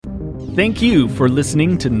Thank you for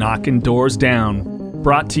listening to Knocking Doors Down,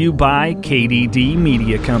 brought to you by KDD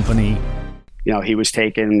Media Company. You know, he was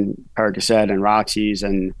taking Percocet and Roxy's,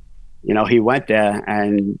 and, you know, he went there,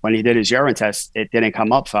 and when he did his urine test, it didn't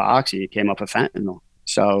come up for Oxy, it came up for fentanyl.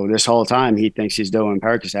 So this whole time he thinks he's doing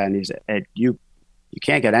Percocet, and you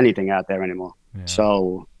can't get anything out there anymore. Yeah.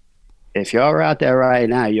 So if you're out there right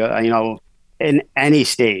now, you know, in any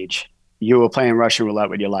stage, you were playing Russian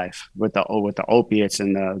roulette with your life, with the opiates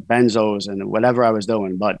and the benzos and whatever I was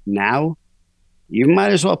doing. But now, you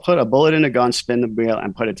might as well put a bullet in a gun, spin the wheel,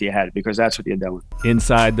 and put it to your head, because that's what you're doing.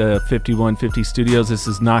 Inside the 5150 studios, this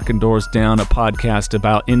is Knocking Doors Down, a podcast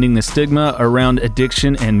about ending the stigma around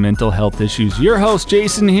addiction and mental health issues. Your host,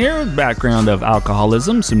 Jason, here, background of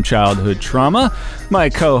alcoholism, some childhood trauma.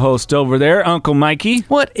 My co-host over there, Uncle Mikey.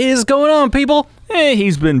 What is going on, people? Hey,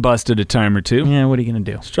 he's been busted a time or two. Yeah, what are you going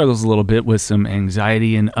to do? Struggles a little bit with some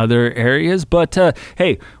anxiety in other areas. But,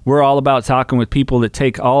 hey, we're all about talking with people that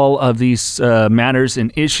take all of these matters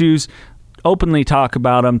and issues, openly talk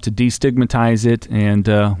about them to destigmatize it. And,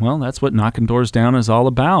 well, that's what Knocking Doors Down is all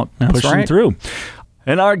about. That's pushing right. through.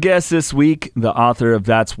 And our guest this week, the author of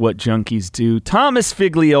That's What Junkies Do, Thomas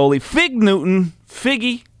Figlioli. Fig Newton.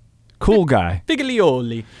 Figgy. Cool guy.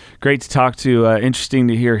 Figlioli. Great to talk to. Interesting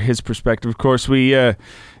to hear his perspective. Of course, it's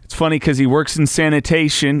funny because he works in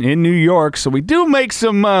sanitation in New York, so we do make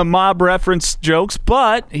some mob reference jokes,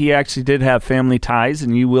 but he actually did have family ties,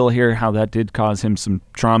 and you will hear how that did cause him some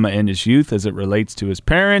trauma in his youth as it relates to his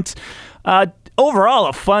parents. Overall,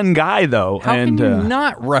 a fun guy, though. How can you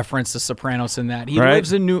not reference The Sopranos in that? He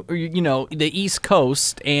lives in the East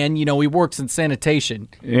Coast, and he works in sanitation.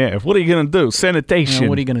 Yeah, what are you gonna do? Sanitation.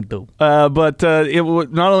 What are you gonna do? But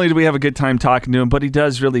not only do we have a good time talking to him, but he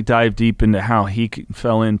does really dive deep into how he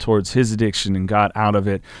fell in towards his addiction and got out of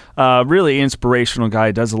it. Really inspirational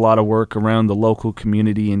guy. Does a lot of work around the local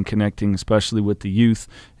community and connecting, especially with the youth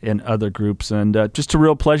and other groups, and just a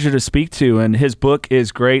real pleasure to speak to. And his book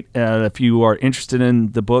is great. If you are interested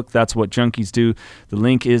in the book, That's What Junkies Do, the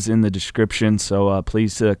link is in the description, so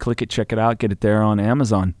please click it, check it out, get it there on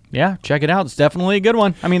Amazon. Yeah, check it out. It's definitely a good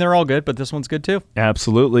one. I mean, they're all good, but this one's good too.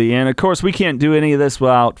 Absolutely. And of course, we can't do any of this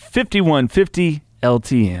without 5150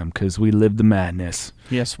 LTM, because we live the madness.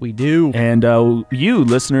 Yes, we do. And you,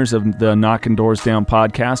 listeners of the Knocking Doors Down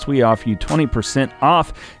podcast, we offer you 20%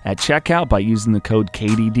 off at checkout by using the code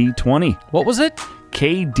KDD20. What was it?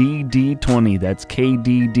 KDD20. That's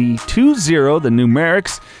KDD20, the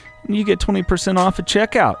numerics, and you get 20% off at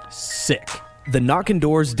checkout. Sick. The Knocking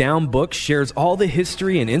Doors Down book shares all the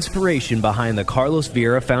history and inspiration behind the Carlos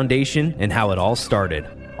Vieira Foundation and how it all started.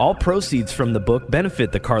 All proceeds from the book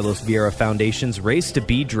benefit the Carlos Vieira Foundation's Race to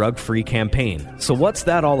Be Drug-Free campaign. So what's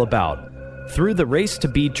that all about? Through the Race to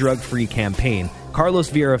Be Drug-Free campaign, Carlos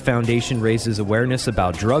Vieira Foundation raises awareness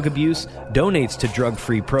about drug abuse, donates to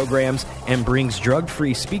drug-free programs, and brings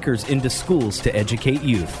drug-free speakers into schools to educate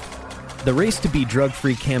youth. The Race to Be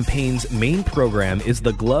Drug-Free campaign's main program is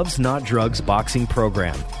the Gloves Not Drugs boxing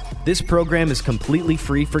program. This program is completely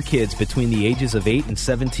free for kids between the ages of 8 and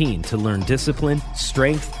 17 to learn discipline,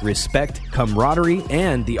 strength, respect, camaraderie,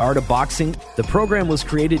 and the art of boxing. The program was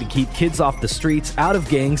created to keep kids off the streets, out of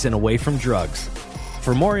gangs, and away from drugs.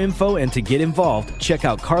 For more info and to get involved, check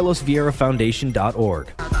out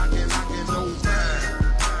carlosvierafoundation.org.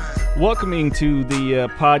 Welcoming to the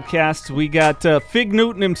podcast, we got Fig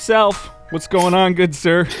Newton himself. What's going on, good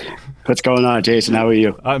sir? What's going on, Jason? How are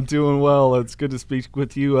you? I'm doing well. It's good to speak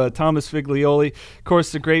with you. Thomas Figlioli. Of course,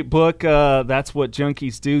 it's a great book. That's What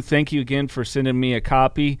Junkies Do. Thank you again for sending me a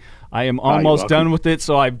copy. I am almost done with it,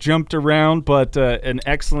 so I've jumped around, but an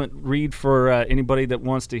excellent read for anybody that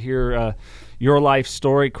wants to hear your life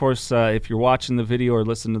story. Of course, if you're watching the video or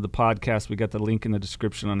listening to the podcast, we got the link in the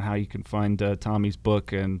description on how you can find Tommy's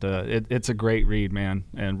book, and it's a great read, man,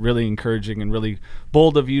 and really encouraging and really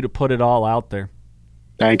bold of you to put it all out there.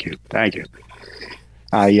 Thank you.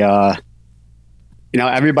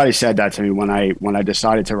 Everybody said that to me when I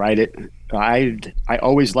decided to write it. I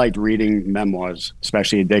always liked reading memoirs,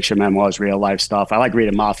 especially addiction memoirs, real life stuff. I like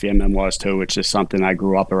reading mafia memoirs too, which is something I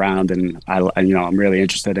grew up around, and I'm really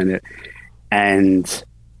interested in it. And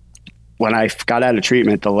when I got out of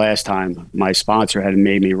treatment the last time, my sponsor had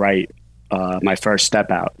made me write my first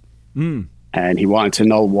step out. And he wanted to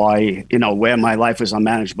know why, where my life was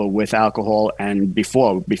unmanageable with alcohol and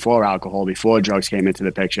before alcohol, before drugs came into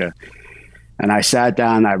the picture. And I sat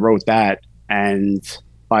down, I wrote that, and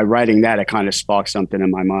by writing that, it kind of sparked something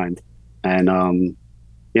in my mind. And,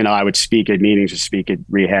 I would speak at meetings or speak at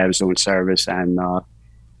rehabs doing service, and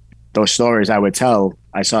those stories I would tell,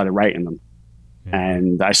 I started writing them.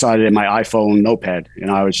 And I started in my iPhone notepad,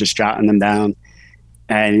 I was just jotting them down.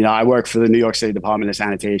 And, I worked for the New York City Department of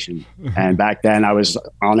Sanitation. And back then I was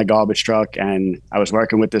on a garbage truck, and I was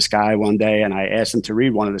working with this guy one day, and I asked him to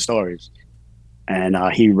read one of the stories. And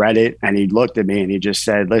he read it, and he looked at me and he just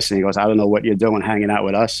said, listen, he goes, I don't know what you're doing hanging out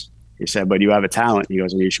with us. He said, but you have a talent. He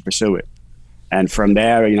goes, and you should pursue it. And from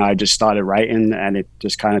there, I just started writing, and it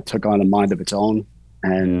just kind of took on a mind of its own.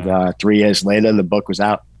 And 3 years later, the book was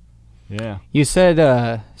out. Yeah. You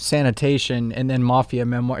said sanitation and then mafia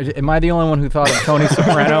memoir. Am I the only one who thought of Tony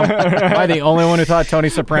Soprano? Am I the only one who thought Tony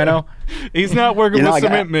Soprano? He's not working with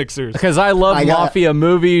cement mixers. Because I love mafia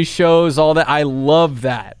movies, shows, all that. I love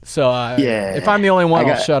that. So if I'm the only one,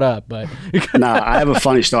 I'll shut up. But no, I have a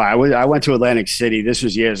funny story. I went to Atlantic City. This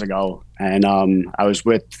was years ago. And I was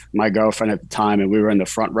with my girlfriend at the time, and we were in the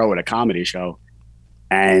front row at a comedy show.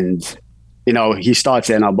 And he starts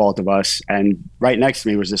in on both of us, and right next to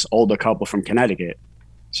me was this older couple from Connecticut.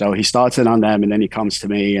 So he starts in on them, and then he comes to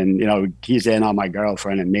me, and, he's in on my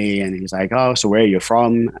girlfriend and me, and he's like, oh, so where are you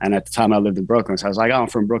from? And at the time I lived in Brooklyn. So I was like, oh, I'm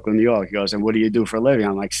from Brooklyn, New York. He goes, and what do you do for a living?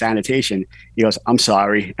 I'm like, sanitation. He goes, I'm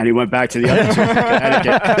sorry. And he went back to the other two from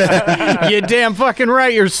Connecticut. You're damn fucking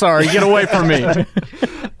right. You're sorry. Get away from me.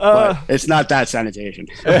 But it's not that sanitation.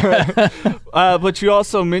 But you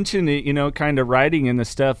also mentioned it, kind of writing in the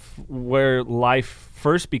stuff where life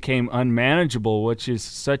first became unmanageable, which is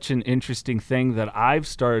such an interesting thing that I've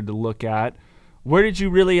started to look at. Where did you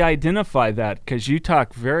really identify that? Because you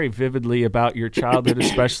talk very vividly about your childhood,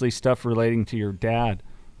 especially stuff relating to your dad.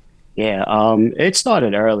 Yeah, it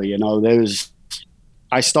started early.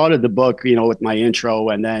 I started the book, with my intro,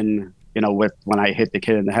 and then, with when I hit the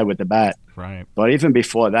kid in the head with the bat. Right. But even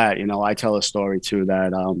before that, I tell a story too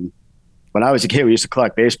that when I was a kid, we used to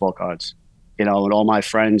collect baseball cards, and all my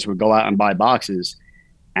friends would go out and buy boxes,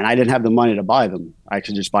 and I didn't have the money to buy them. I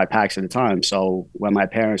could just buy packs at a time. So when my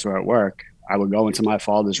parents were at work, I would go into my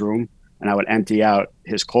father's room and I would empty out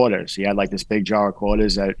his quarters. He had like this big jar of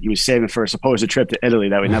quarters that he was saving for a supposed trip to Italy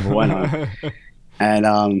that we never went on. And,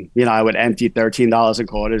 I would empty $13 in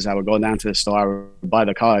quarters. I would go down to the store, I would buy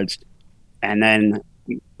the cards, and then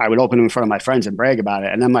I would open them in front of my friends and brag about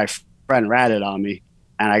it. And then my friend ratted on me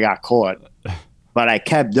and I got caught, but I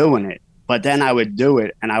kept doing it. But then I would do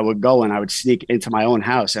it, and I would go and I would sneak into my own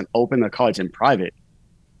house and open the cards in private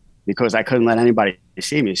because I couldn't let anybody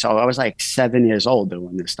see me. So I was like 7 years old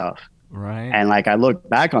doing this stuff. Right. And I look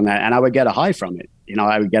back on that, and I would get a high from it.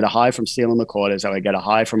 I would get a high from stealing the quarters. I would get a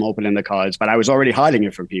high from opening the cards, but I was already hiding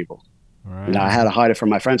it from people. Right. I had to hide it from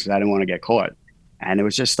my friends because I didn't want to get caught. And it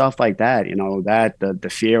was just stuff like that, the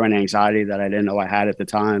fear and anxiety that I didn't know I had at the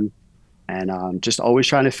time. And just always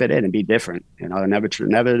trying to fit in and be different.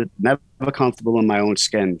 Never comfortable in my own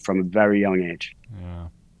skin from a very young age. Yeah,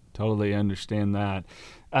 totally understand that.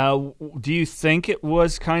 Do you think it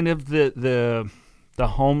was kind of the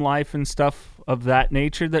home life and stuff of that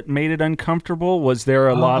nature that made it uncomfortable? Was there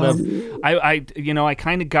a lot of I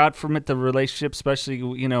kind of got from it the relationship, especially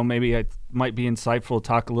maybe I might be insightful to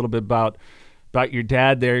talk a little bit about your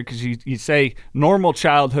dad there, because you say normal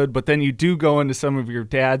childhood, but then you do go into some of your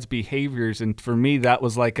dad's behaviors, and for me that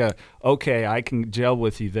was like okay, I can gel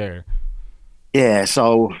with you there. Yeah,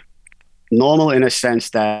 so normal in a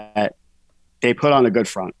sense that they put on a good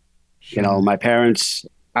front. Sure. My parents,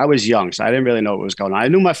 I was young, so I didn't really know what was going on. I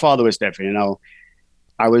knew my father was different.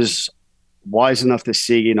 I was wise enough to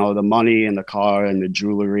see, the money and the car and the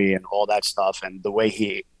jewelry and all that stuff, and the way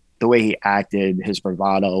he acted, his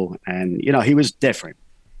bravado, and, he was different.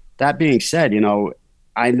 That being said,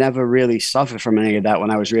 I never really suffered from any of that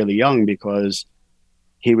when I was really young because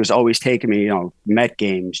he was always taking me, Met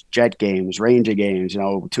games, Jet games, Ranger games,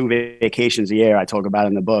 2 vacations a year I talk about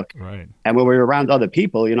in the book. Right. And when we were around other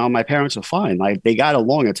people, my parents were fine. Like, they got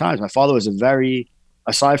along at times. My father was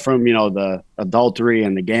aside from, the adultery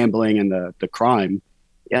and the gambling and the crime,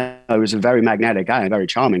 he was a very magnetic guy, a very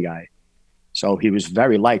charming guy. So he was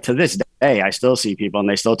very liked. To this day, I still see people and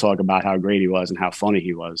they still talk about how great he was and how funny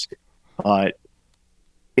he was. But,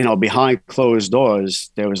 behind closed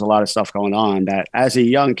doors, there was a lot of stuff going on that as a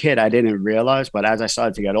young kid, I didn't realize. But as I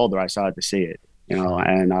started to get older, I started to see it,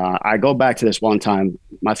 and I go back to this one time.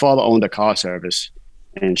 My father owned a car service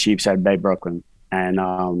in Sheepshead Bay, Brooklyn.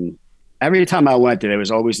 And every time I went there was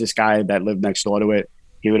always this guy that lived next door to it.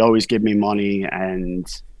 He would always give me money, and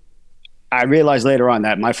I realized later on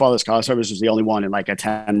that my father's car service was the only one in like a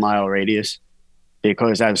 10-mile radius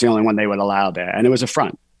because that was the only one they would allow there. And it was a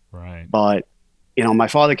front. Right. But, my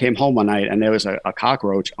father came home one night and there was a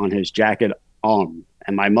cockroach on his jacket arm,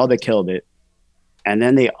 and my mother killed it. And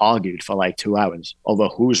then they argued for like 2 hours over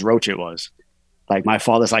whose roach it was. Like, my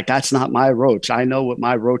father's like, that's not my roach. I know what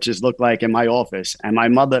my roaches look like in my office. And my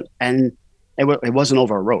mother, and it wasn't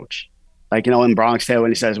over a roach. Like, in Bronx Tale,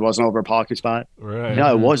 when he says it wasn't over a parking spot. Right.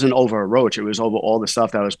 It wasn't over a roach. It was over all the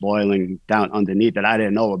stuff that was boiling down underneath that I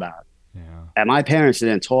didn't know about. Yeah. And my parents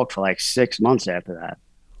didn't talk for like 6 months after that.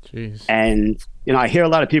 Jeez. And, I hear a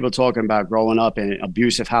lot of people talking about growing up in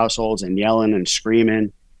abusive households and yelling and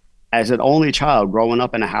screaming. As an only child growing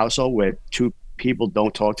up in a household where two people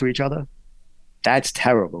don't talk to each other, that's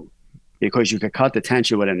terrible, because you could cut the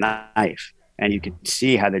tension with a knife and you could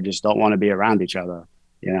see how they just don't want to be around each other,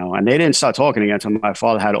 and they didn't start talking again until my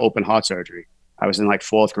father had open heart surgery. I was in like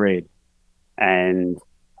 4th grade, and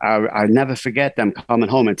I never forget them coming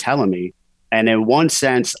home and telling me. And in one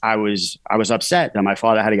sense, I was upset that my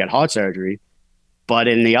father had to get heart surgery. But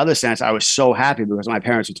in the other sense, I was so happy because my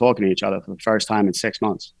parents were talking to each other for the first time in 6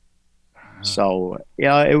 months. So,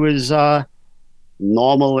 it was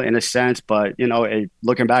normal in a sense, but,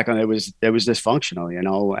 looking back on it, it was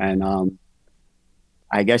dysfunctional, and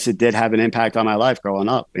I guess it did have an impact on my life growing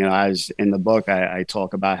up. As in the book, I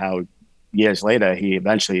talk about how years later,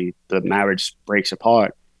 the marriage breaks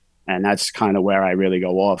apart. And that's kind of where I really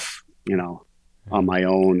go off, on my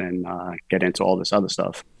own and get into all this other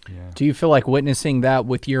stuff. Yeah. Do you feel like witnessing that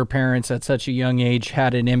with your parents at such a young age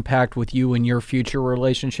had an impact with you in your future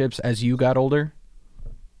relationships as you got older?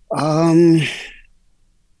 Not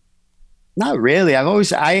really.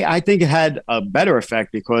 I think it had a better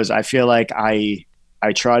effect because I feel like I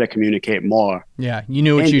try to communicate more. Yeah, you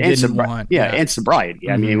knew what you didn't want. Yeah, in sobriety.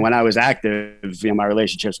 Mm-hmm. I mean, when I was active, my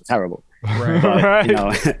relationships were terrible. Right. But,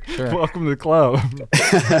 Right. Sure. Welcome to the club.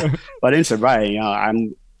 But in sobriety,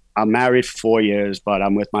 I'm married for 4 years, but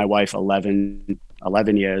I'm with my wife 11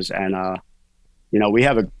 years. And, we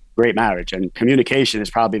have a great marriage, and communication is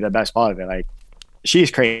probably the best part of it. Like,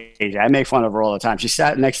 she's crazy. I make fun of her all the time. She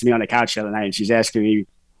sat next to me on the couch the other night and she's asking me,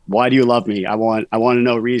 why do you love me? I want to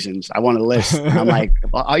know reasons. I want a list. And I'm like,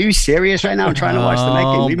 well, are you serious right now? I'm trying to watch the Met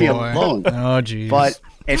Game. Leave me alone. Oh, geez. But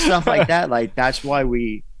it's stuff like that. Like, that's why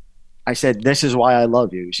I said, this is why I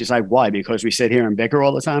love you. She's like, why? Because we sit here and bicker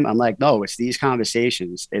all the time. I'm like, no, it's these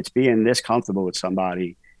conversations. It's being this comfortable with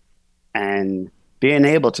somebody and being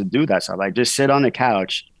able to do that stuff. Like, just sit on the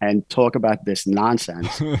couch and talk about this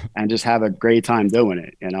nonsense and just have a great time doing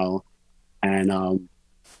it, And,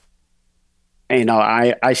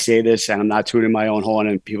 I say this and I'm not tooting my own horn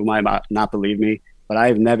and people might not believe me, but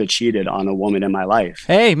I've never cheated on a woman in my life.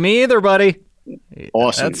 Hey, me either, buddy.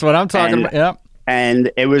 Awesome. That's what I'm talking about. Yep.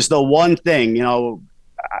 And it was the one thing,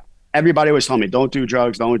 everybody was telling me, don't do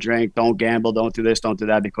drugs, don't drink, don't gamble, don't do this, don't do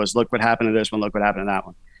that, because look what happened to this one, look what happened to that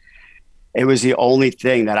one. It was the only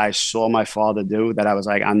thing that I saw my father do that I was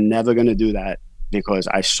like, I'm never going to do that, because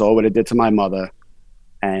I saw what it did to my mother,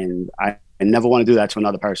 and I never want to do that to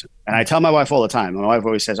another person. And I tell my wife all the time. My wife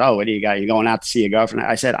always says, oh, what do you got? You're going out to see your girlfriend?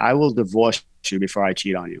 I said, I will divorce you before I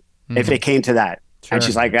cheat on you. Mm-hmm. If it came to that. Sure. And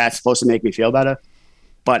she's like, that's supposed to make me feel better.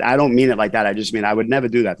 But I don't mean it like that. I just mean I would never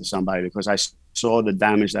do that to somebody, because I saw the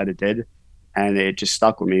damage that it did, and it just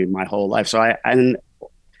stuck with me my whole life. So and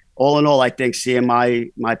all in all, I think seeing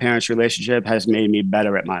my parents' relationship has made me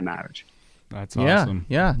better at my marriage. That's awesome.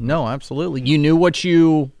 Yeah, no, absolutely. You knew what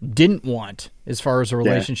you didn't want as far as a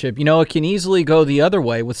relationship. Yeah. It can easily go the other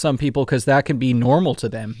way with some people because that can be normal to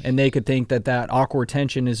them, and they could think that awkward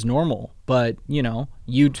tension is normal. But, you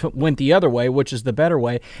went the other way, which is the better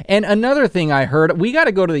way. And another thing I heard, we got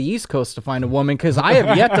to go to the East Coast to find a woman, because I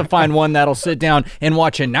have yet to find one that'll sit down and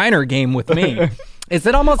watch a Niner game with me. Is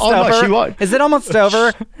it almost over? No, she won't. Is it almost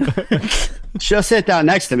over? She'll sit down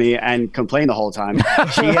next to me and complain the whole time.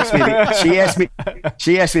 She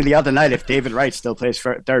asked me the other night if David Wright still plays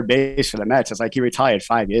for third base for the Mets. It's like he retired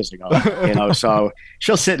 5 years ago, So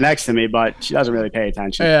she'll sit next to me, but she doesn't really pay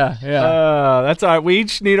attention. Yeah. That's all right. We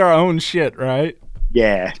each need our own shit, right?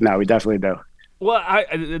 Yeah, no, we definitely do. Well,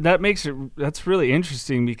 that's really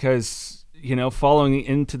interesting because, following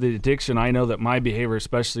into the addiction, I know that my behavior,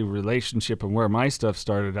 especially relationship and where my stuff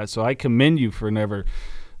started at, so I commend you for never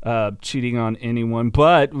cheating on anyone.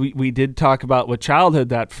 But we did talk about with childhood,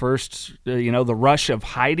 that first, the rush of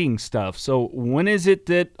hiding stuff. So when is it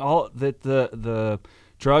that the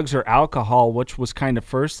drugs or alcohol, which was kind of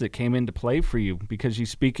first that came into play for you? Because you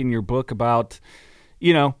speak in your book about,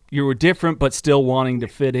 you were different, but still wanting to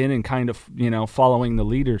fit in and kind of, following the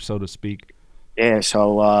leader, so to speak. Yeah.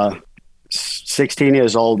 So, 16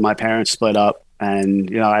 years old, my parents split up, and,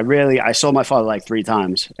 I saw my father like 3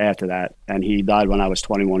 times after that. And he died when I was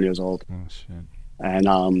 21 years old. Oh, shit. And,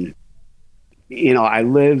 I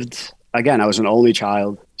lived, again, I was an only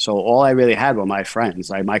child. So all I really had were my friends.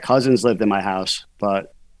 Like, my cousins lived in my house,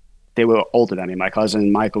 but they were older than me. My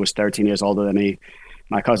cousin Michael was 13 years older than me.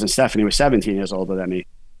 My cousin Stephanie was 17 years older than me.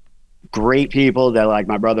 Great people. They're like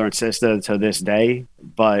my brother and sister to this day.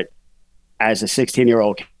 But as a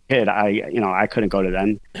 16-year-old kid, I couldn't go to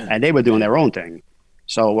them, and they were doing their own thing.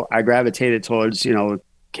 So I gravitated towards,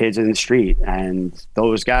 kids in the street, and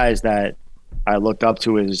those guys that I looked up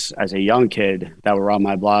to as a young kid that were on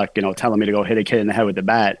my block, telling me to go hit a kid in the head with the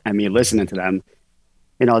bat, and me listening to them.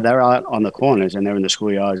 They're out on the corners and they're in the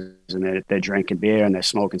schoolyards and they're drinking beer and they're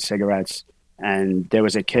smoking cigarettes. And there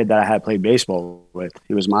was a kid that I had played baseball with.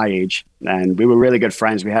 He was my age, and we were really good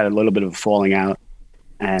friends. We had a little bit of a falling out.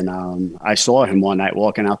 And I saw him one night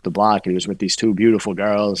walking out the block, and he was with these two beautiful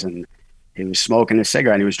girls, and he was smoking a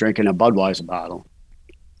cigarette and he was drinking a Budweiser bottle.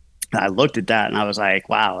 And I looked at that and I was like,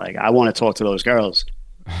 wow, like I want to talk to those girls,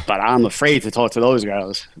 but I'm afraid to talk to those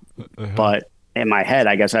girls. But in my head,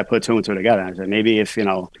 I guess I put two and two together. I said, maybe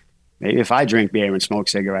if I drink beer and smoke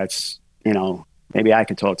cigarettes, maybe I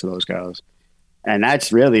could talk to those girls. And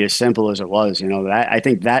that's really as simple as it was. I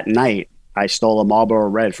think that night I stole a Marlboro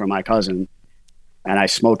Red from my cousin and I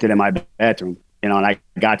smoked it in my bathroom, and I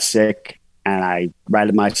got sick and I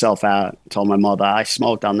ratted myself out, told my mother, I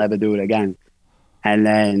smoked, I'll never do it again. And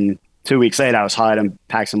then 2 weeks later, I was hiding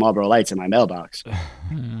packs of Marlboro Lights in my mailbox,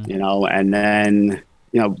 and then,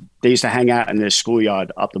 they used to hang out in this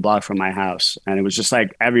schoolyard up the block from my house. And it was just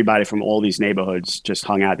like everybody from all these neighborhoods just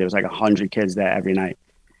hung out. There was like 100 kids there every night.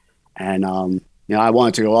 And, I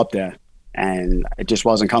wanted to go up there, and it just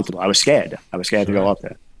wasn't comfortable. I was scared. To go up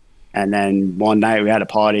there. And then one night we had a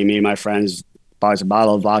party, me and my friends bought a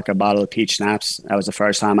bottle of vodka, a bottle of peach schnapps. That was the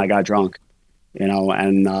first time I got drunk,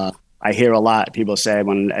 and I hear a lot. People say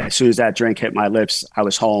as soon as that drink hit my lips, I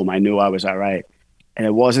was home. I knew I was all right. And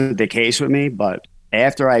it wasn't the case with me, but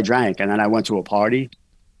after I drank and then I went to a party,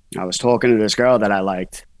 I was talking to this girl that I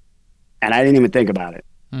liked, and I didn't even think about it.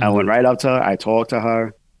 I went right up to her. I talked to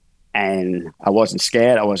her, and I wasn't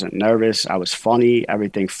scared. I wasn't nervous. I was funny.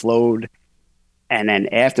 Everything flowed. And then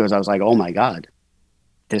afterwards, I was like, oh my God,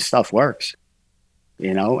 this stuff works.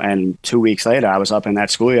 And 2 weeks later, I was up in that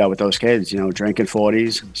schoolyard with those kids, drinking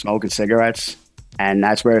 40s, smoking cigarettes. And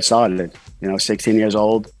that's where it started, 16 years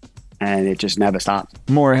old. And it just never stopped.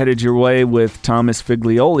 More headed your way with Thomas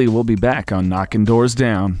Figlioli. We'll be back on Knocking Doors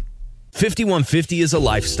Down. 5150 is a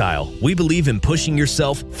lifestyle. We believe in pushing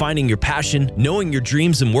yourself, finding your passion, knowing your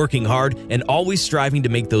dreams and working hard, and always striving to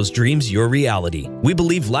make those dreams your reality. We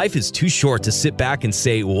believe life is too short to sit back and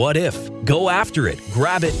say, what if? Go after it,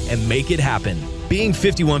 grab it, and make it happen. Being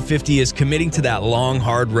 5150 is committing to that long,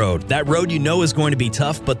 hard road. That road you know is going to be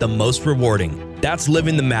tough, but the most rewarding. That's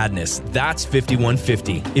living the madness. That's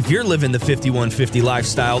 5150. If you're living the 5150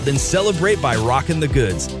 lifestyle, then celebrate by rocking the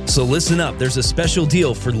goods. So listen up. There's a special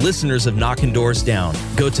deal for listeners of Knocking Doors Down.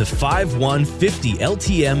 Go to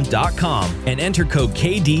 5150ltm.com and enter code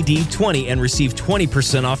KDD20 and receive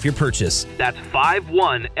 20% off your purchase. That's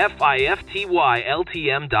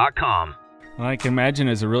 5150ltm.com. I can imagine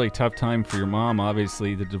it's a really tough time for your mom,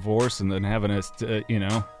 obviously, the divorce, and then having a,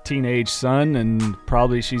 teenage son, and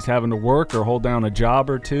probably she's having to work or hold down a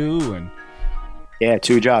job or two. And yeah,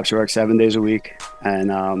 2 jobs. She works 7 days a week. And,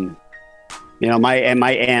 my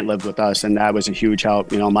aunt lived with us, and that was a huge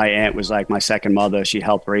help. My aunt was like my second mother. She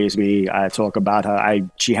helped raise me. I talk about her.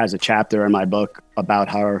 She has a chapter in my book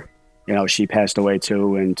about her. She passed away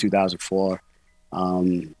too in 2004.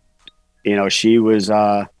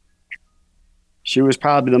 She was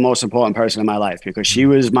probably the most important person in my life because she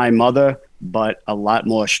was my mother, but a lot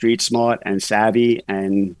more street smart and savvy,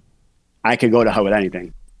 and I could go to her with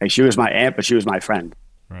anything. Like, she was my aunt, but she was my friend.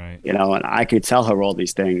 Right. And I could tell her all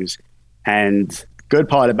these things. And good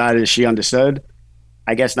part about it is she understood.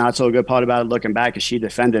 I guess not so good part about it looking back is she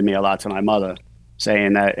defended me a lot to my mother,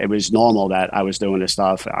 saying that it was normal that I was doing this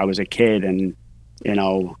stuff. I was a kid, and,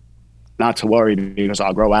 not to worry because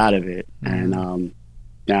I'll grow out of it. And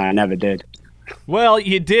I never did. Well,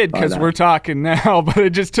 you did, because we're talking now, but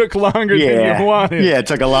it just took longer than you wanted. Yeah, it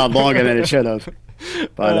took a lot longer than it should have.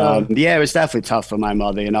 But it was definitely tough for my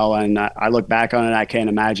mother, and I look back on it, I can't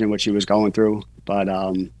imagine what she was going through. But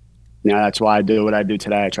that's why I do what I do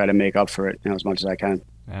today. I try to make up for it as much as I can.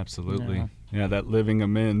 Absolutely. Yeah, that living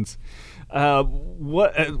amends.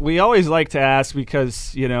 What we always like to ask,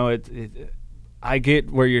 because I get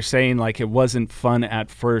where you're saying, like, it wasn't fun at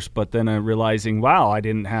first, but then realizing, wow, I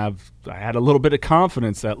had a little bit of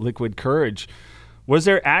confidence, that liquid courage. Was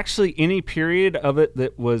there actually any period of it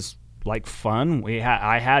that was like fun?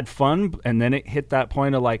 I had fun, and then it hit that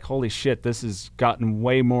point of like, holy shit, this has gotten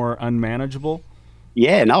way more unmanageable?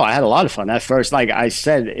 Yeah, no, I had a lot of fun. At first, like I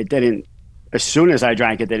said, it didn't, as soon as I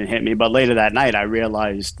drank, it didn't hit me. But later that night, I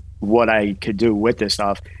realized what I could do with this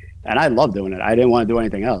stuff. And I loved doing it. I didn't want to do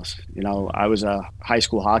anything else. I was a high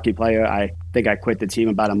school hockey player. I think I quit the team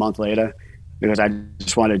about a month later because I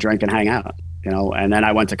just wanted to drink and hang out. And then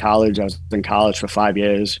I went to college. I was in college for 5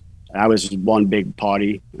 years. I was one big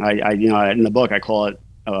party. In the book, I call it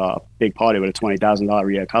a big party with a $20,000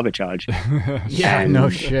 a year cover charge. Yeah, and, no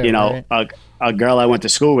shit. Right? A girl I went to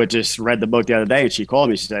school with just read the book the other day, and she called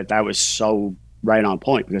me. She said that was so right on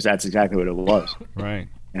point, because that's exactly what it was. Right.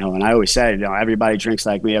 And I always said, everybody drinks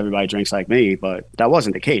like me, everybody drinks like me, but that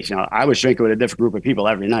wasn't the case. I was drinking with a different group of people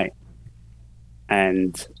every night,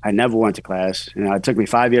 and I never went to class. It took me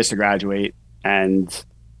 5 years to graduate, and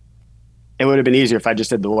it would have been easier if I just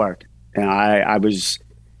did the work. I was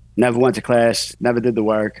never went to class, never did the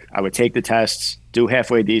work. I would take the tests, do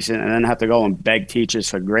halfway decent, and then have to go and beg teachers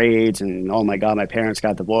for grades. And oh my God, my parents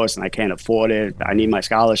got divorced and I can't afford it. I need my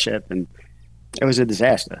scholarship. And it was a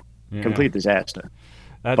disaster, complete disaster.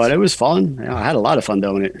 But it was fun. I had a lot of fun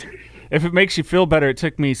doing it. If it makes you feel better, it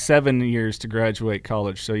took me 7 years to graduate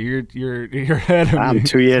college, so you're ahead of me. I'm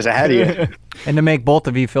 2 years ahead of you. And to make both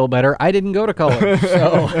of you feel better, I didn't go to college.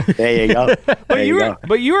 So there you go.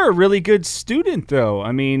 But you were a really good student, though.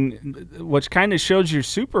 I mean, which kind of shows your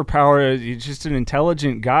superpower. You're just an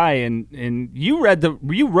intelligent guy, and you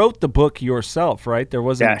wrote the book yourself, right? There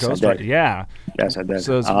wasn't a ghostwriter. Yeah. Yes, I did.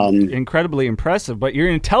 So it's incredibly impressive. But you're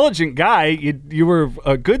an intelligent guy. You were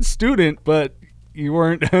a good student, but you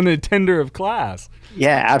weren't an attender of class.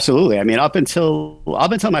 Yeah, absolutely. I mean, up until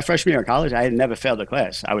my freshman year of college, I had never failed a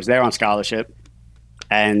class. I was there on scholarship,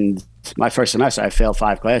 and my first semester, I failed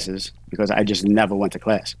 5 classes because I just never went to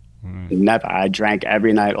class. Never. I drank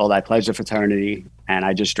every night. I pledged a fraternity, and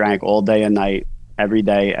I just drank all day and night, every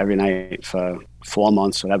day, every night for 4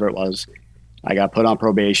 months, whatever it was. I got put on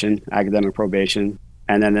probation, academic probation.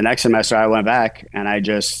 And then the next semester I went back, and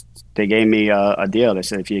they gave me a deal. They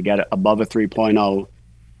said, if you get above a 3.0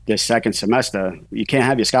 this second semester, you can't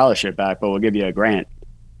have your scholarship back, but we'll give you a grant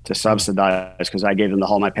to subsidize, because I gave them the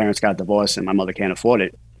whole my parents got divorced and my mother can't afford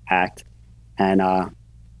it act. And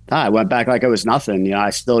I went back like it was nothing. I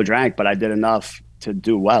still drank, but I did enough to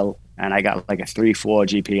do well. And I got like a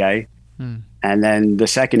 3.4 GPA. And then the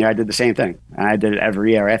second year I did the same thing. And I did it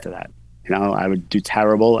every year after that. I would do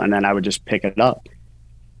terrible, and then I would just pick it up.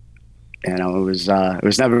 It was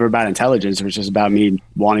never about intelligence. It was just about me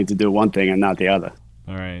wanting to do one thing and not the other.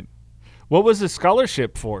 All right. What was the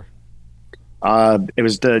scholarship for? It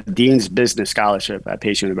was the Dean's Business Scholarship at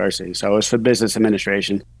Pace University. So it was for business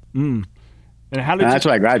administration. And that's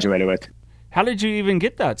what I graduated with. How did you even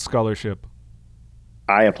get that scholarship?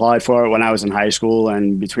 I applied for it when I was in high school,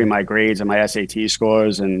 and between my grades and my SAT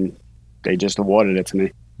scores, and they just awarded it to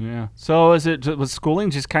me. Yeah. So was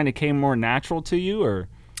schooling just kind of came more natural to you, or?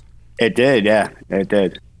 It did, yeah, it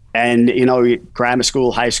did. And, grammar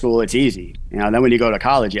school, high school, it's easy. Then when you go to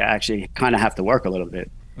college, you actually kind of have to work a little bit.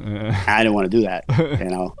 I didn't want to do that,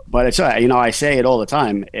 But it's all right. I say it all the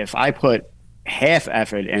time. If I put half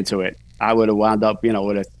effort into it, I would have wound up, with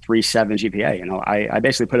a 3.7 GPA. I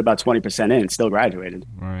basically put about 20% in, still graduated.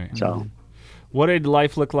 Right. So, what did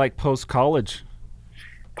life look like post-college?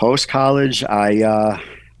 Post-college, I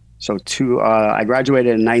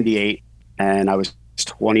graduated in 98, and I was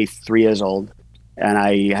 23 years old, and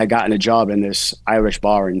I had gotten a job in this Irish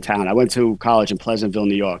bar in town. I went to college in Pleasantville,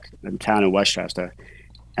 New York, a town in Westchester,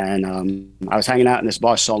 and I was hanging out in this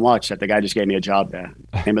bar so much that the guy just gave me a job there.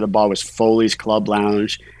 The name of the bar was Foley's Club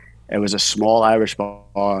Lounge. It was a small Irish bar,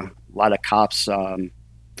 a lot of cops,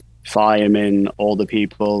 firemen, older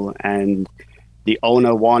people, and the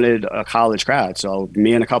owner wanted a college crowd. So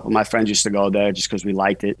me and a couple of my friends used to go there just because we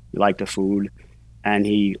liked it. We liked the food, and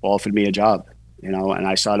he offered me a job. And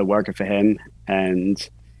I started working for him, and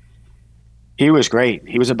he was great.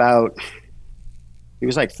 He was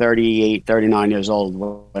like 38, 39 years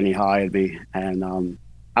old when he hired me. And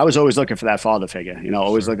I was always looking for that father figure,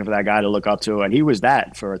 always looking for that guy to look up to. And he was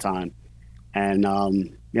that for a time. And,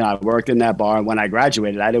 I worked in that bar. And when I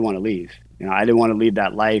graduated, I didn't want to leave. I didn't want to leave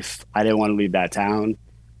that life. I didn't want to leave that town.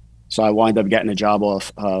 So I wound up getting a job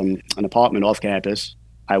off an apartment off campus.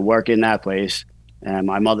 I work in that place. And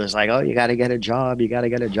my mother's like, oh, you got to get a job. You got to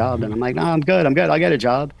get a job. And I'm like, no, I'm good. I'll get a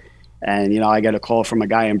job. And, I get a call from a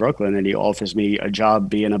guy in Brooklyn, and he offers me a job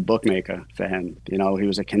being a bookmaker for him. He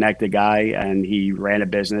was a connected guy, and he ran a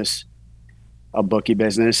business, a bookie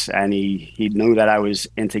business, and he knew that I was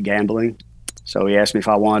into gambling. So he asked me if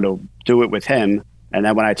I wanted to do it with him. And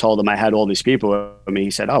then when I told him I had all these people with me,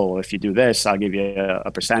 he said, oh, well, if you do this, I'll give you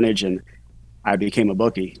a percentage. And I became a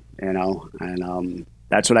bookie, and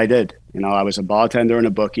that's what I did. I was a bartender and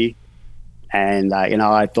a bookie. And,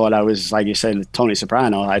 I thought I was, like you said, Tony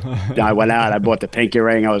Soprano. I went out, I bought the pinky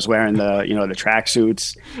ring. I was wearing the track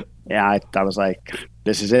suits. Yeah, I was like,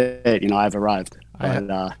 this is it. I've arrived.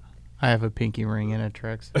 I I have a pinky ring and a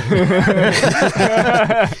Trex.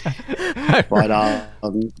 But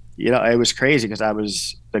it was crazy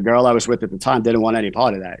because the girl I was with at the time didn't want any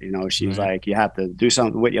part of that. She was like, you have to do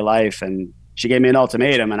something with your life, and she gave me an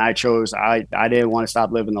ultimatum, and I chose. I didn't want to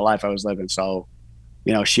stop living the life I was living, so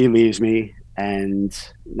she leaves me, and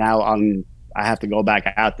now I have to go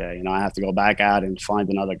back out there. I have to go back out and find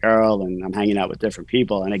another girl, and I'm hanging out with different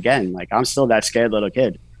people. And again, like, I'm still that scared little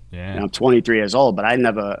kid. Yeah. I'm 23 years old, but I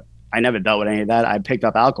never dealt with any of that. I picked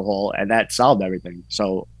up alcohol, and that solved everything.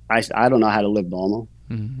 So I don't know how to live normal.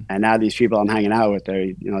 Mm-hmm. And now these people I'm hanging out with,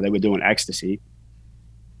 they were doing ecstasy.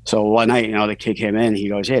 So one night, the kid came in, he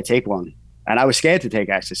goes, yeah, take one. And I was scared to take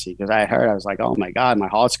ecstasy because I was like, oh my God, my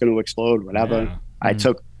heart's going to explode, whatever. Yeah.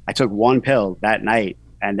 Mm-hmm. I took one pill that night,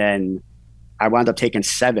 and then I wound up taking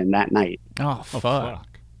 7 that night. Oh, fuck.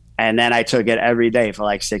 And then I took it every day for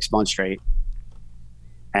like 6 months straight.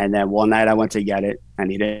 And then one night I went to get it,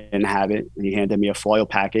 and he didn't have it. And he handed me a foil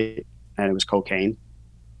packet, and it was cocaine.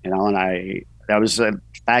 And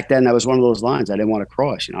back then, that was one of those lines I didn't want to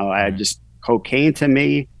cross. Cocaine to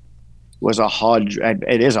me was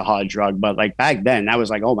it is a hard drug. But like back then, that was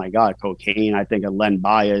like, oh my God, cocaine. I think of Len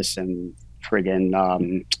Bias and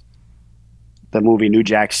friggin' the movie New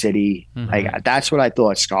Jack City. Mm-hmm. Like, that's what I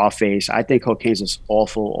thought. Scarface. I think cocaine's this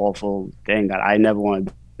awful, awful thing that I never wanted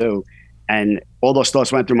to do. And all those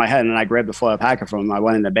thoughts went through my head, and I grabbed the foil packet from him. I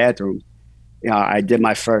went in the bathroom. I did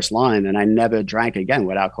my first line, and I never drank again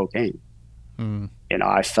without cocaine. Mm.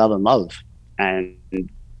 I fell in love, and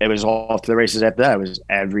it was off to the races after that. It was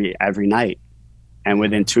every night. And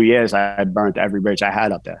within 2 years, I burnt every bridge I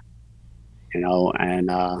had up there, and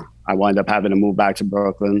I wound up having to move back to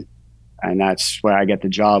Brooklyn. And that's where I get the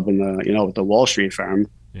job in with the Wall Street firm.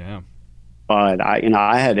 Yeah. But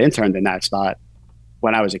I had interned in that spot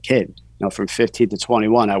when I was a kid. From 15 to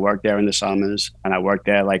 21, I worked there in the summers, and I worked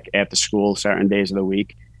there like after school, certain days of the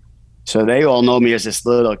week. So they all know me as this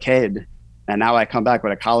little kid. And now I come back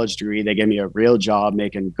with a college degree. They give me a real job,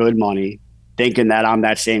 making good money, thinking that I'm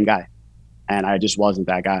that same guy. And I just wasn't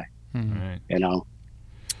that guy, right. And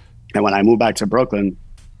when I moved back to Brooklyn,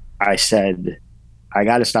 I said, I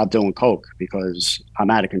got to stop doing coke because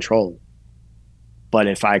I'm out of control. But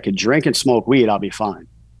if I could drink and smoke weed, I'll be fine.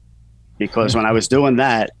 Because when I was doing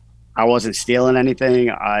that, I wasn't stealing anything.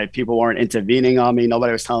 People weren't intervening on me.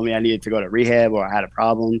 Nobody was telling me I needed to go to rehab or I had a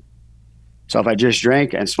problem. So if I just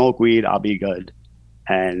drink and smoke weed, I'll be good.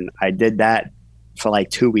 And I did that for like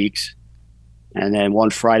 2 weeks. And then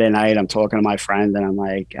one Friday night, I'm talking to my friend, and I'm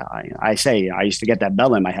like, I used to get that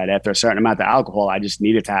bell in my head. After a certain amount of alcohol, I just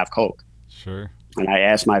needed to have coke. Sure. And I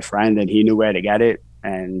asked my friend, and he knew where to get it.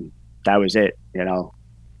 And that was it,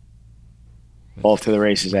 Off to the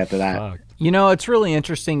races after that. It's really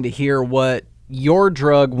interesting to hear what your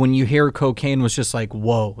drug, when you hear cocaine, was just like,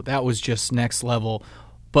 whoa, that was just next level.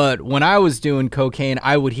 But when I was doing cocaine,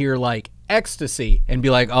 I would hear like ecstasy and be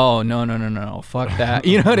like, oh, no, fuck that.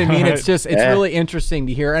 You know what I mean? It's just, it's really interesting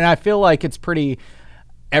to hear. And I feel like it's pretty,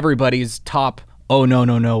 everybody's top, oh,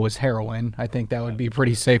 no, was heroin. I think that would be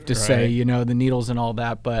pretty safe to say, the needles and all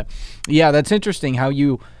that. But yeah, that's interesting how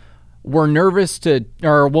you were nervous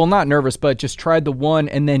not nervous, but just tried the 1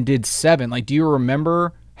 and then did 7. Like, do you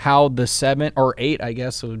remember how the 7 or 8, I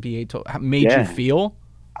guess it would be 8, made you feel?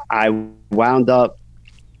 I wound up,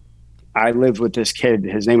 I lived with this kid.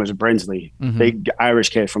 His name was Brinsley, big Irish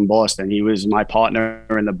kid from Boston. He was my partner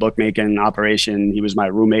in the bookmaking operation. He was my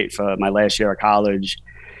roommate for my last year of college.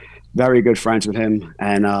 Very good friends with him.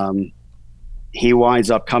 And he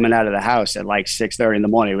winds up coming out of the house at like 6:30 in the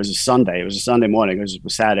morning. It was a Sunday. It was a Sunday morning. It was a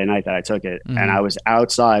Saturday night that I took it. And I was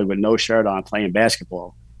outside with no shirt on playing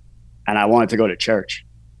basketball. And I wanted to go to church.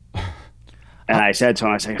 And I said to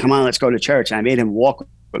him, I said, come on, let's go to church. And I made him walk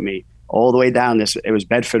with me all the way down this. It was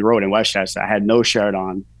Bedford Road in Westchester. I had no shirt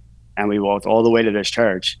on. And we walked all the way to this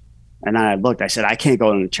church. And then I looked, I said, I can't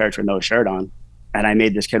go to church with no shirt on. And I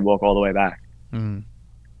made this kid walk all the way back. And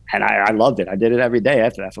I loved it. I did it every day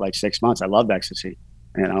after that for like 6 months. I loved ecstasy,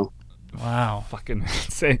 Wow. Fucking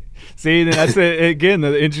see, that's again,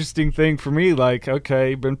 the interesting thing for me. Like,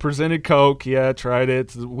 okay, been presented coke. Yeah, tried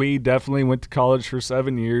it. Weed, definitely went to college for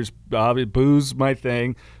 7 years. Booze, my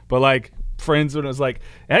thing. But like, friends, when it was like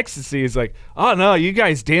ecstasy, is like, oh no, you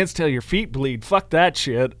guys dance till your feet bleed. Fuck that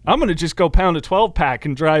shit. I'm gonna just go pound a 12-pack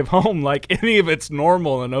and drive home. Like, any of it's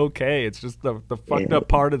normal and okay. It's just the fucked up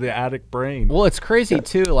part of the addict brain. Well, it's crazy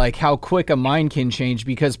too, like how quick a mind can change,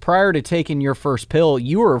 because prior to taking your first pill,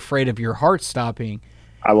 you were afraid of your heart stopping.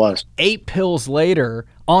 I was. 8 pills later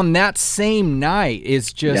on that same night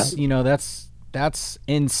is just, that's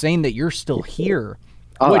insane that you're still here.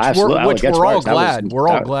 Oh, absolutely. Which we're all glad. We're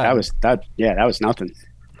all glad. That was nothing.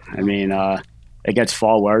 I mean, it gets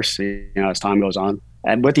far worse, as time goes on.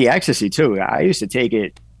 And with the ecstasy too, I used to take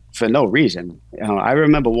it for no reason. I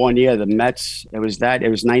remember one year the Mets, it was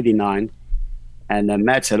 99, and the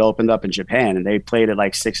Mets had opened up in Japan, and they played at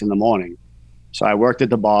like 6 a.m. So I worked at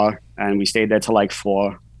the bar, and we stayed there till like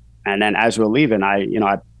 4. And then as we're leaving,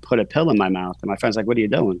 I put a pill in my mouth, and my friend's like, "What are you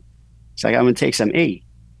doing?" He's like, "I'm gonna take some E."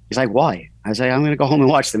 He's like, "Why?" I was like, "I'm gonna go home and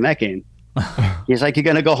watch the Met game." He's like, "You're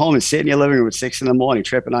gonna go home and sit in your living room at 6 a.m.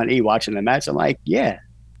 tripping on E watching the Mets?" I'm like, "Yeah."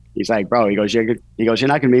 He's like, "Bro," you're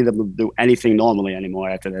not gonna be able to do anything normally anymore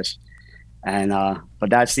after this. And but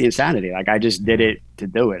that's the insanity. Like, I just did it to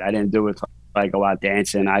do it. I didn't do it to like go out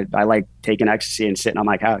dancing. I like taking ecstasy and sitting on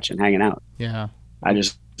my couch and hanging out. Yeah, I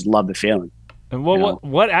just love the feeling. And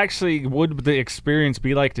what actually would the experience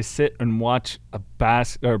be like to sit and watch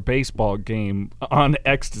a baseball game on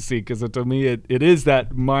ecstasy? Because to me, it is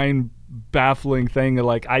that mind-baffling thing.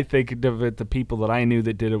 Like, I think of it, the people that I knew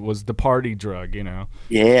that did it was the party drug,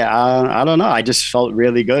 Yeah, I don't know. I just felt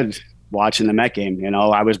really good watching the Met game.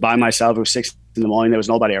 I was by myself. It was 6 a.m. There was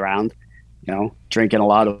nobody around. Drinking a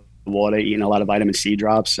lot of water, eating a lot of vitamin C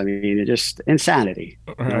drops. I mean, it's just insanity.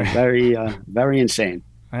 Right. Very, very insane.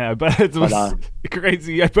 Yeah, but it was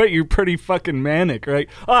crazy. I bet you're pretty fucking manic, right?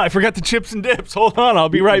 Oh, I forgot the chips and dips. Hold on, I'll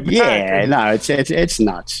be right back. Yeah, no, it's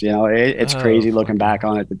nuts. It's crazy looking back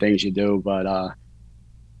on it, the things you do. But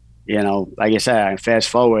like I said, I fast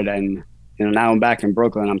forward, and now I'm back in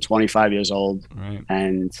Brooklyn. I'm 25 years old, right.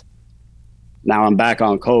 And now I'm back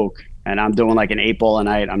on coke, and I'm doing like an 8-ball a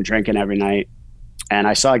night. I'm drinking every night, and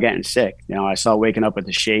I started getting sick. I started waking up with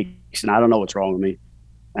the shakes, and I don't know what's wrong with me.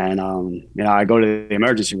 And, I go to the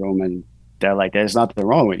emergency room, and they're like, "There's nothing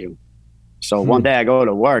wrong with you." So one day I go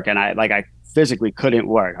to work, and I physically couldn't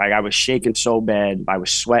work. Like, I was shaking so bad. I was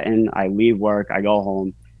sweating. I leave work. I go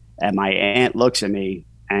home, and my aunt looks at me,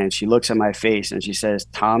 and she looks at my face, and she says,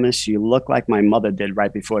 "Thomas, you look like my mother did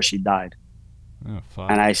right before she died." Oh, fuck.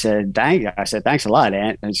 And I said, "Thanks a lot,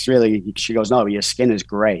 Aunt." And she goes, "No, your skin is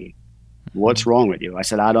gray. What's wrong with you?" I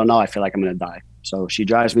said, "I don't know. I feel like I'm going to die." So she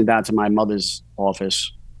drives me down to my mother's office.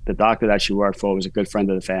 The doctor that she worked for was a good friend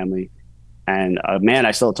of the family, and a man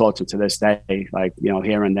I still talk to this day, like,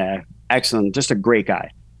 here and there. Excellent, just a great guy.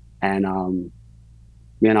 And,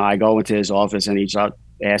 I go into his office, and he's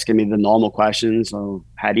asking me the normal questions. So,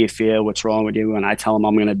 how do you feel? What's wrong with you? And I tell him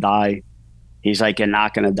I'm going to die. He's like, "You're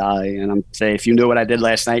not going to die." And I'm saying, if you knew what I did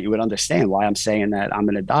last night, you would understand why I'm saying that I'm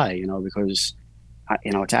going to die, because,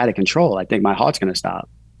 it's out of control. I think my heart's going to stop.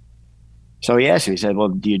 So he asked me, he said, "Well,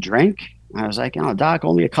 do you drink?" I was like, "Doc,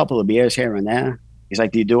 only a couple of beers here and there." He's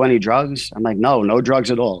like, "Do you do any drugs?" I'm like, no drugs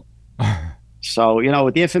at all. So,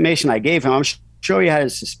 with the information I gave him, I'm sure he had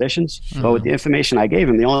his suspicions, but with the information I gave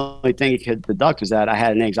him, the only thing he could deduct was that I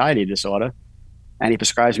had an anxiety disorder, and he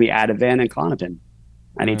prescribes me Ativan and Klonopin.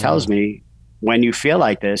 And he tells me, when you feel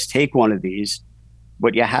like this, take one of these.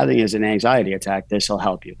 What you're having is an anxiety attack. This will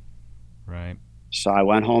help you. Right. So I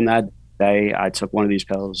went home that day. I took one of these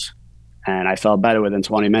pills, and I felt better within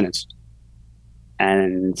 20 minutes.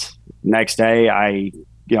 And next day, I,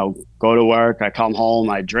 go to work. I come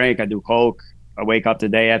home. I drink. I do coke. I wake up the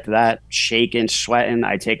day after that, shaking, sweating.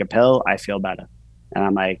 I take a pill. I feel better. And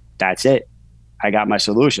I'm like, that's it. I got my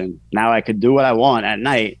solution. Now I could do what I want at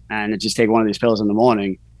night and just take one of these pills in the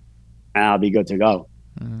morning, and I'll be good to go.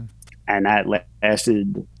 Mm-hmm. And that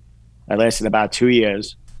lasted about 2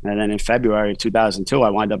 years. And then in February of 2002, I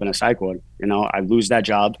wind up in a psych ward. I lose that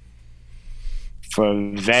job for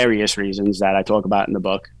various reasons that I talk about in the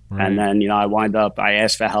book. Right. And then, I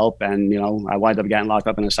asked for help, and, I wind up getting locked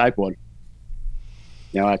up in a psych ward,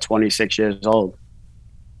 at 26 years old.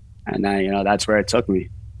 And then, that's where it took me.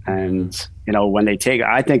 And, when I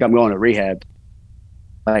think I'm going to rehab,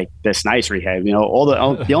 like this nice rehab,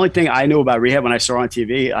 the only thing I knew about rehab when I saw on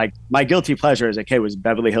TV, like my guilty pleasure as a kid was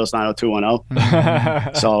Beverly Hills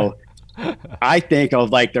 90210. So I think of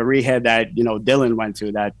like the rehab that, Dylan went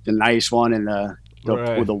to, that the nice one, and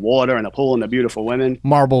with the water and the pool and the beautiful women,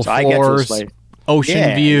 marble floors,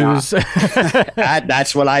 ocean views.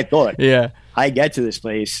 That's what I thought. Yeah. I get to this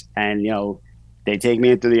place, and, they take me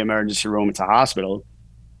into the emergency room. It's a hospital,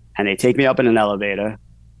 and they take me up in an elevator,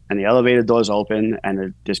 and the elevator doors open,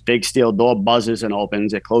 and this big steel door buzzes and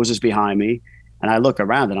opens. It closes behind me, and I look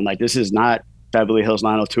around, and I'm like, this is not Beverly Hills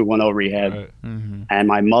 90210 rehab. Right. Mm-hmm. And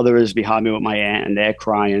my mother is behind me with my aunt, and they're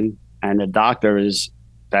crying, and the doctor is,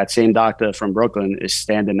 that same doctor from Brooklyn, is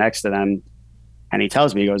standing next to them, and he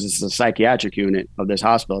tells me, he goes, "This is a psychiatric unit of this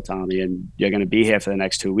hospital, Tommy, and you're going to be here for the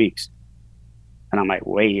next 2 weeks." And I'm like,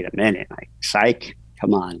 wait a minute, like, psych?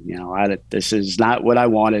 Come on, this is not what I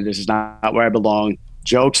wanted. This is not where I belong.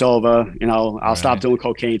 Joke's over. I'll stop doing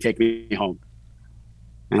cocaine. Take me home.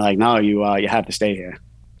 And like, no, you have to stay here.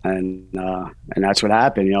 And that's what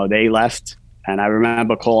happened. You know, they left. And I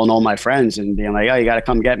remember calling all my friends and being like, oh, you got to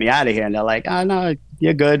come get me out of here. And they're like, oh, no,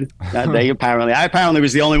 you're good. I apparently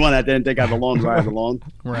was the only one that didn't think I belonged where I belonged.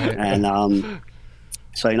 Right. And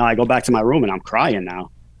so, you know, I go back to my room and I'm crying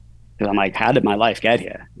now because I'm like, how did my life get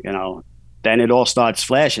here? You know, then it all starts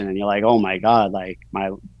flashing and you're like, oh my God, like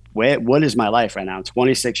what is my life right now? I'm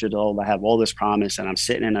 26 years old. I have all this promise and I'm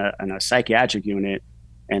sitting in a psychiatric unit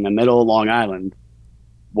in the middle of Long Island.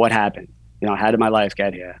 What happened? You know, how did my life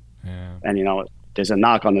get here? Yeah. And, you know, there's a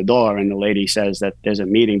knock on the door and the lady says that there's a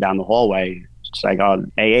meeting down the hallway. It's like, oh,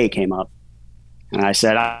 AA came up. And I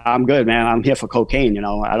said, I'm good, man. I'm here for cocaine. You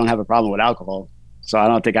know, I don't have a problem with alcohol. So I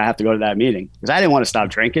don't think I have to go to that meeting because I didn't want to stop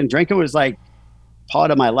drinking. Drinking was like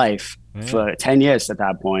part of my life for 10 years at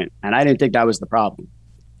that point. And I didn't think that was the problem.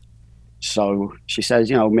 So she says,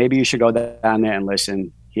 you know, maybe you should go down there and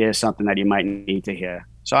listen. Here's something that you might need to hear.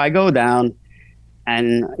 So I go down.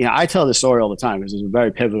 And, you know, I tell this story all the time because it's a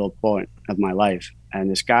very pivotal point of my life.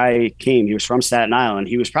 And this guy came, he was from Staten Island.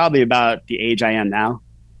 He was probably about the age I am now.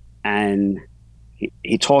 And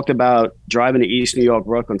he talked about driving to East New York,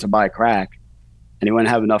 Brooklyn to buy crack. And he wouldn't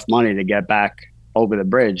have enough money to get back over the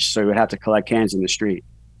bridge. So he would have to collect cans in the street.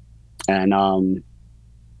 And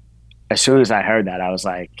as soon as I heard that, I was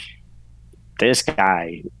like, this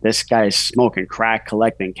guy's smoking crack,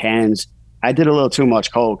 collecting cans. I did a little too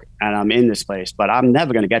much coke and I'm in this place, but I'm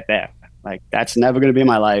never going to get there. Like, that's never going to be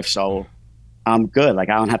my life. So I'm good. Like,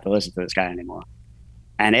 I don't have to listen to this guy anymore.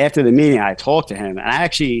 And after the meeting, I talked to him and I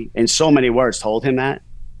actually, in so many words, told him that.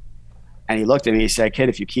 And he looked at me, he said, kid,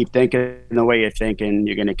 if you keep thinking the way you're thinking,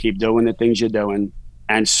 you're going to keep doing the things you're doing.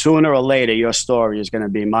 And sooner or later, your story is going to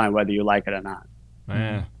be mine, whether you like it or not.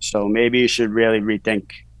 Man. So maybe you should really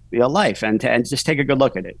rethink your life and just take a good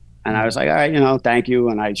look at it. And I was like, all right, you know, thank you.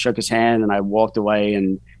 And I shook his hand and I walked away.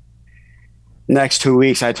 And next 2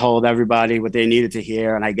 weeks, I told everybody what they needed to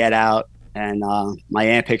hear. And I get out and my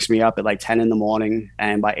aunt picks me up at like 10 in the morning.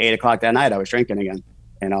 And by 8 o'clock that night, I was drinking again.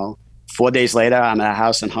 You know, 4 days later, I'm at a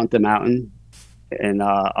house in Hunter Mountain in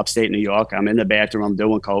upstate New York. I'm in the bathroom, I'm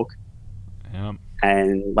doing coke. Yep.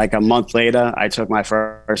 And like a month later, I took my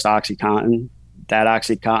first OxyContin. That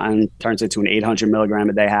OxyContin turns into an 800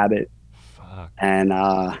 milligram a day habit. Fuck. And,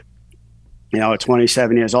 you know, at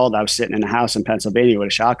 27 years old, I was sitting in a house in Pennsylvania with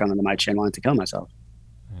a shotgun under my chin wanting to kill myself,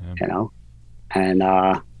 you know? And,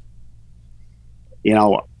 you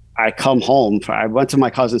know, I come home. I went to my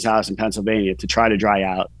cousin's house in Pennsylvania to try to dry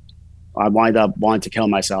out. I wind up wanting to kill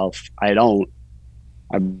myself. I don't.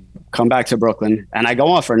 I come back to Brooklyn and I go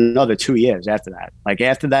on for another 2 years after that. Like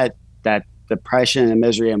after that depression and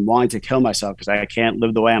misery and wanting to kill myself because I can't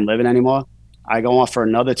live the way I'm living anymore, I go on for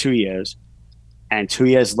another 2 years. And 2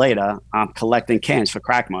 years later, I'm collecting cans for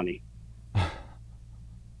crack money.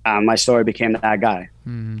 My story became that guy.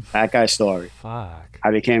 That guy's story. Fuck.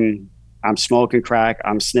 I'm smoking crack.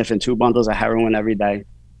 I'm sniffing 2 bundles of heroin every day.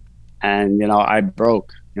 And, you know, I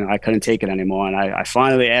broke. You know, I couldn't take it anymore. And I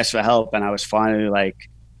finally asked for help. And I was finally like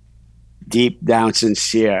deep down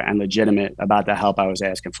sincere and legitimate about the help I was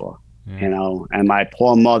asking for. You know, and my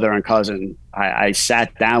poor mother and cousin, I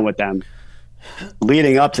sat down with them.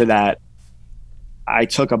 Leading up to that, I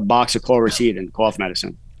took a box of Chlorocidin, cough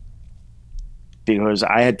medicine, because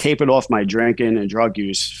I had tapered off my drinking and drug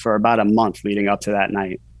use for about a month leading up to that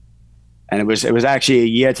night. And it was actually a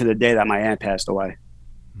year to the day that my aunt passed away.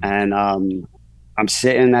 And I'm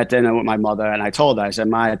sitting at dinner with my mother and I told her, I said,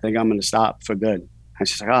 Ma, I think I'm going to stop for good. And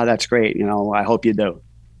she's like, oh, that's great. You know, I hope you do.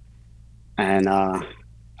 And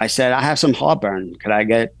I said, I have some heartburn. Could I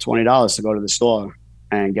get $20 to go to the store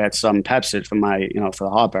and get some Pepcid for my, you know, for the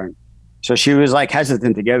heartburn? So she was like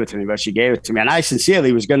hesitant to give it to me, but she gave it to me. And I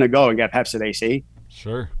sincerely was going to go and get Pepcid AC.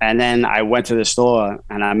 Sure. And then I went to the store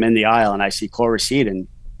and I'm in the aisle and I see Chlorocidin.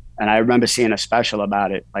 And I remember seeing a special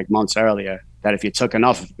about it like months earlier, that if you took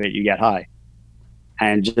enough of it, you get high.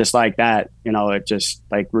 And just like that, you know, it just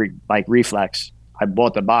like reflex. I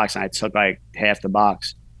bought the box and I took like half the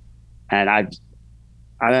box. And I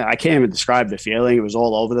can't even describe the feeling. It was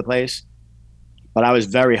all over the place. But I was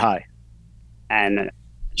very high. And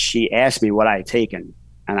she asked me what I had taken.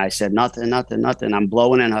 And I said, nothing. I'm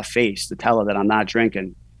blowing in her face to tell her that I'm not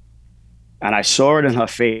drinking. And I saw it in her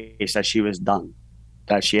face that she was done,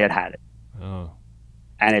 that she had it. Oh.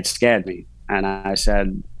 And it scared me. And I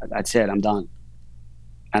said, that's it, I'm done.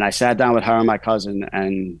 And I sat down with her and my cousin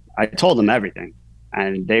and I told them everything.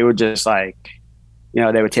 And they were just like, you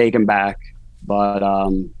know, they were taken back, but,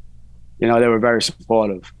 you know, they were very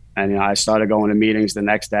supportive. And, you know, I started going to meetings the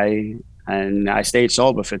next day and I stayed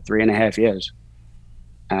sober for 3.5 years.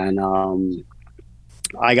 And,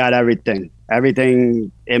 I got everything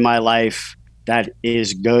in my life that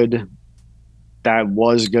is good, that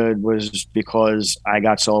was good, was because I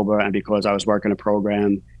got sober and because I was working a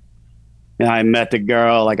program. And I met the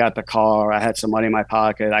girl, I got the car, I had some money in my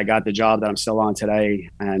pocket, I got the job that I'm still on today.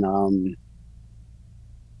 And,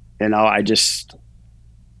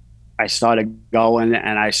 I started going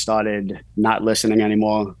and I started not listening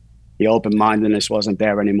anymore. The open-mindedness wasn't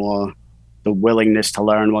there anymore. The willingness to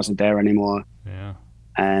learn wasn't there anymore. Yeah.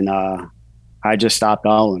 And I just stopped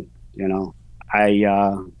going. I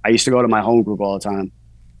used to go to my home group all the time,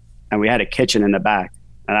 and we had a kitchen in the back,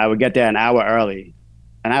 and I would get there an hour early,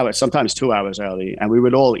 sometimes 2 hours early, and we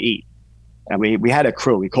would all eat. And we had a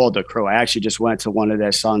crew. We called the crew. I actually just went to one of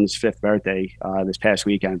their son's 5th birthday this past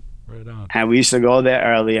weekend. Right on. And we used to go there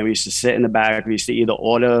early, and we used to sit in the back. We used to either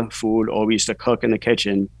order food or we used to cook in the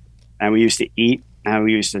kitchen, and we used to eat, and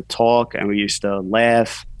we used to talk, and we used to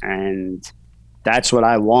laugh, and that's what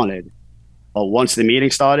I wanted. But once the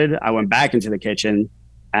meeting started, I went back into the kitchen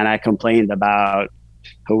and I complained about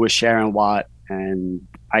who was sharing what, and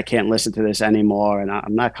I can't listen to this anymore, and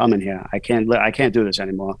I'm not coming here. I can't do this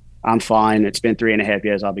anymore. I'm fine. It's been 3.5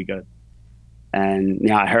 years. I'll be good. And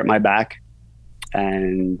I hurt my back,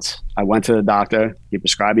 and I went to the doctor. He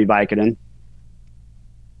prescribed me Vicodin,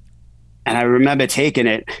 and I remember taking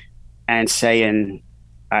it and saying,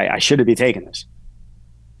 I shouldn't be taking this.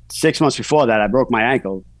 6 months before that, I broke my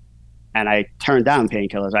ankle, and I turned down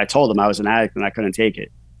painkillers. I told them I was an addict and I couldn't take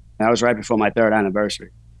it. And that was right before my 3rd anniversary.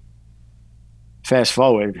 Fast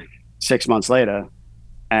forward 6 months later,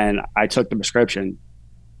 and I took the prescription,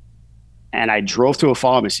 and I drove to a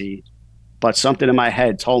pharmacy, but something in my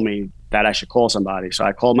head told me that I should call somebody. So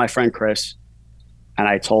I called my friend Chris, and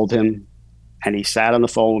I told him, and he sat on the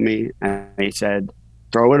phone with me, and he said,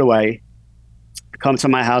 throw it away. Come to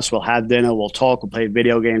my house. We'll have dinner. We'll talk. We'll play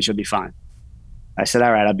video games. You'll be fine. I said,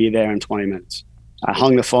 all right, I'll be there in 20 minutes. I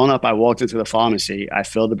hung the phone up. I walked into the pharmacy. I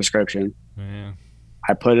filled the prescription. Yeah.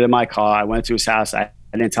 I put it in my car. I went to his house. I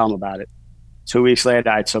didn't tell him about it. 2 weeks later,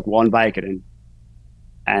 I took one Vicodin,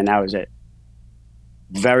 and that was it.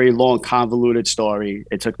 Very long, convoluted story.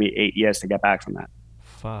 It took me 8 years to get back from that.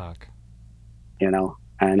 Fuck. And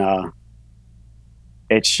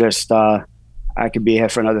it's just, I could be here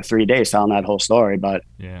for another 3 days telling that whole story. But,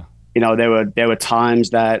 yeah, there were times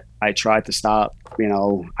that I tried to stop.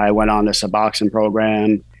 I went on this Suboxone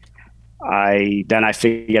program. Then I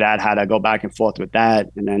figured out how to go back and forth with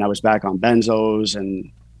that. And then I was back on benzos,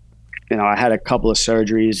 and, I had a couple of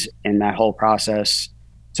surgeries in that whole process.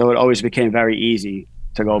 So it always became very easy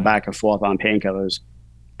to go back and forth on painkillers.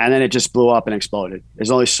 And then it just blew up and exploded.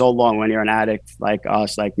 There's only so long when you're an addict like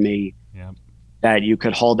us, like me, yep, that you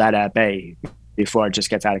could hold that at bay before it just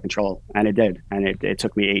gets out of control. And it did. And it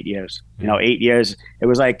took me 8 years. 8 years. It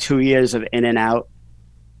was like 2 years of in and out,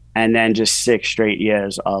 and then just 6 straight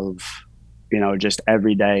years of, just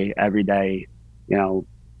every day,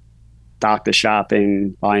 doctor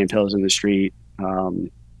shopping, buying pills in the street,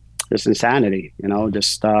 just insanity,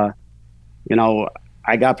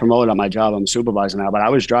 I got promoted on my job. I'm a supervisor now, but I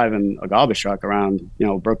was driving a garbage truck around,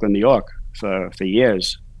 Brooklyn, New York for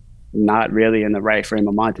years, not really in the right frame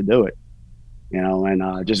of mind to do it,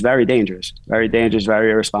 and just very dangerous, very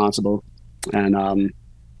irresponsible. And,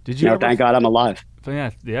 did you thank God I'm alive.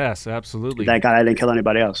 Yeah, yes, absolutely. Thank God I didn't kill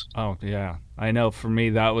anybody else. Oh, yeah. I know for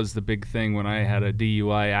me that was the big thing when I had a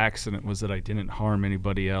DUI accident, was that I didn't harm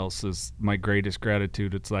anybody else. Is my greatest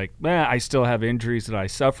gratitude. It's like, I still have injuries that I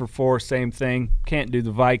suffer for, same thing. Can't do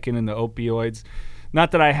the Vicodin and the opioids.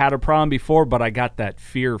 Not that I had a problem before, but I got that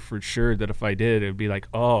fear for sure that if I did, it would be like,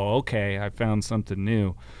 oh, okay, I found something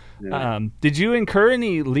new. Yeah. Did you incur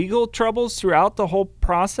any legal troubles throughout the whole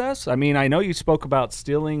process? I mean, I know you spoke about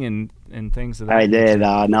stealing and things of that. I did.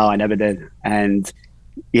 No, I never did. And,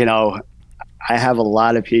 I have a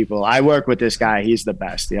lot of people. I work with this guy. He's the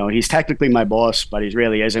best. He's technically my boss, but he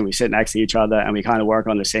really isn't. We sit next to each other, and we kind of work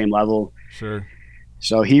on the same level. Sure.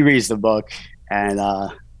 So he reads the book, and,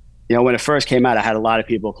 when it first came out, I had a lot of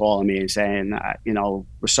people calling me and saying,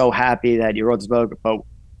 we're so happy that you wrote this book, but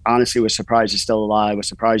honestly, we're surprised you're still alive. We're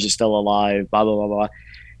surprised you're still alive, blah, blah, blah, blah.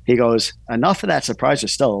 He goes, enough of that surprise you're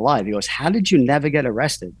still alive. He goes, how did you never get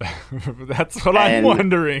arrested? That's what I'm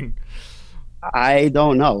wondering. I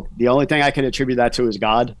don't know. The only thing I can attribute that to is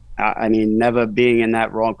God. I mean, never being in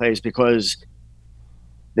that wrong place, because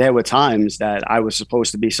there were times that I was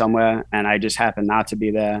supposed to be somewhere and I just happened not to be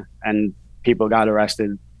there, and people got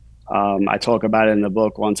arrested. I talk about it in the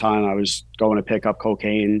book. One time I was going to pick up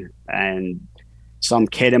cocaine, and some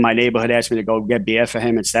kid in my neighborhood asked me to go get beer for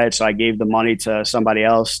him instead. So I gave the money to somebody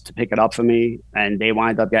else to pick it up for me, and they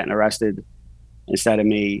wind up getting arrested instead of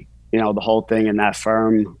me. the whole thing in that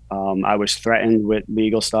firm. I was threatened with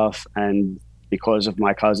legal stuff, and because of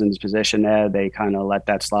my cousin's position there, they kind of let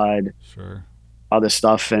that slide. Sure. Other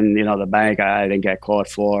stuff in, the bank, I didn't get caught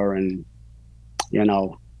for. And,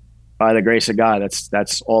 by the grace of God,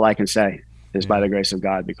 that's all I can say is by the grace of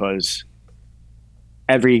God, because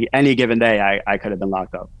any given day I could have been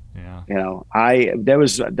locked up. Yeah.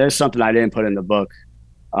 There's something I didn't put in the book.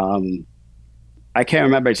 I can't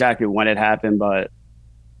remember exactly when it happened, but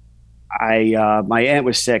my aunt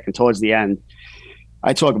was sick, and towards the end,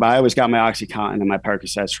 I always got my OxyContin and my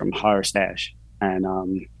Percocets from her stash.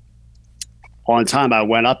 And one time I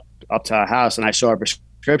went up to her house and I saw a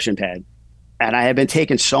prescription pad, and I had been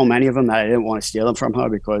taking so many of them that I didn't want to steal them from her,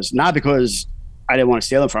 not because I didn't want to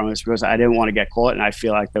steal them from her, it's because I didn't want to get caught, and I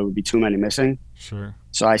feel like there would be too many missing. Sure.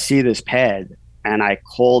 So I see this pad, and I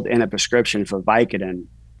called in a prescription for Vicodin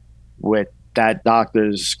with that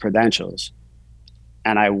doctor's credentials.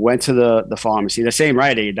 And I went to the pharmacy, the same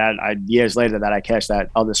Rite that years later that I cashed that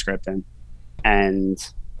other script in. And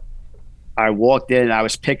I walked in, I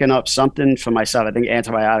was picking up something for myself, I think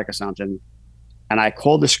antibiotic or something. And I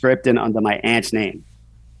called the script in under my aunt's name.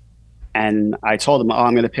 And I told them,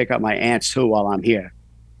 I'm going to pick up my aunt's too while I'm here.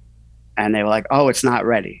 And they were like, oh, it's not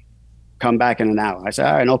ready. Come back in an hour. I said,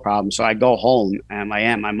 all right, no problem. So I go home, and my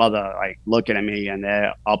aunt and my mother looking at me, and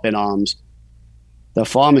they're up in arms. The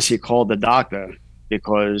pharmacy called the doctor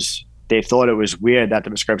because they thought it was weird that the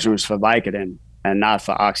prescription was for Vicodin and not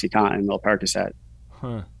for OxyContin or Percocet.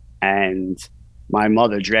 Huh. And my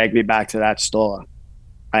mother dragged me back to that store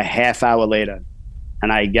a half hour later.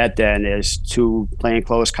 And I get there, and there's 2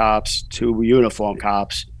 plainclothes cops, 2 uniform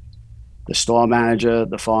cops, the store manager,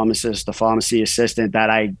 the pharmacist, the pharmacy assistant that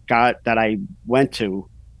I went to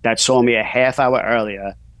that saw me a half hour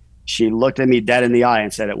earlier. She looked at me dead in the eye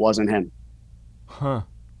and said it wasn't him. Huh.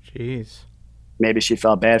 Jeez. Maybe she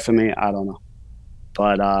felt bad for me. I don't know.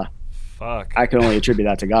 But fuck, I can only attribute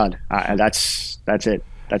that to God. And that's it.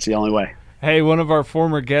 That's the only way. Hey, one of our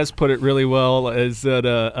former guests put it really well, is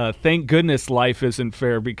that thank goodness life isn't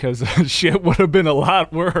fair, because shit would have been a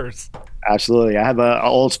lot worse. Absolutely. I have an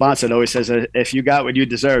old sponsor that always says that if you got what you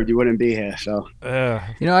deserved, you wouldn't be here. So,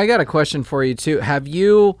 I got a question for you too.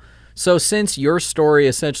 So since your story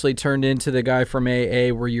essentially turned into the guy from AA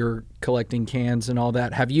where you're collecting cans and all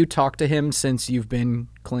that, have you talked to him since you've been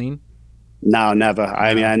clean? No, never.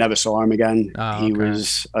 I mean, I never saw him again. He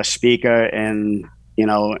was a speaker in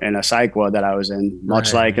a psych ward that I was in.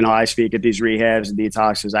 Much like, I speak at these rehabs and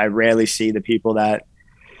detoxes. I rarely see the people that,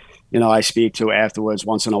 I speak to afterwards.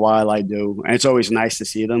 Once in a while I do. And it's always nice to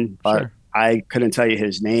see them. But sure. I couldn't tell you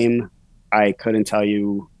his name. I couldn't tell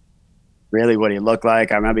you really what he looked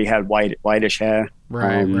like. I remember he had whitish hair.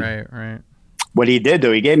 Right. What he did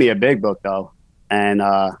do, he gave me a big book though. And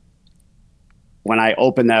when I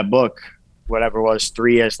opened that book, whatever it was,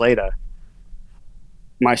 3 years later,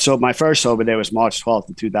 my first sober day was March 12th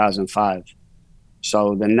of 2005.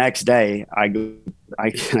 So the next day, I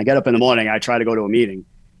get up in the morning, I try to go to a meeting,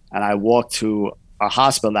 and I walk to a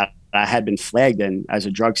hospital that I had been flagged in as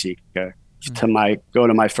a drug seeker to go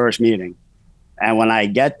to my first meeting. And when I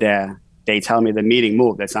get there, they tell me the meeting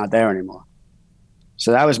moved. It's not there anymore.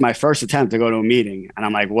 So that was my first attempt to go to a meeting. And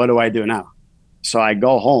I'm like, what do I do now? So I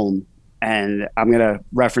go home, and I'm going to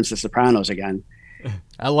reference The Sopranos again.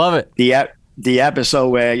 I love it. The episode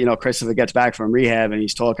where, Christopher gets back from rehab and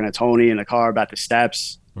he's talking to Tony in the car about the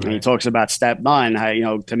steps. Right. And he talks about step 9,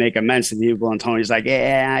 how, to make amends to people. And Tony's like,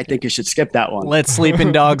 yeah, I think you should skip that one. Let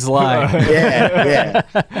sleeping dogs lie.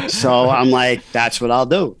 Yeah. So I'm like, that's what I'll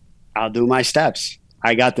do. I'll do my steps.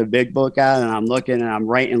 I got the big book out, and I'm looking, and I'm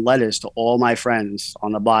writing letters to all my friends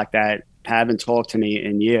on the block that haven't talked to me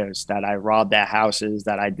in years, that I robbed their houses,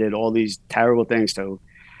 that I did all these terrible things to.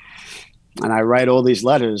 And I write all these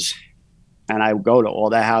letters, and I go to all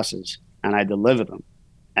their houses, and I deliver them.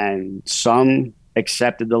 And some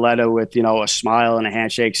accepted the letter with, a smile and a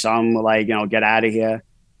handshake. Some were like, get out of here.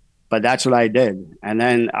 But that's what I did. And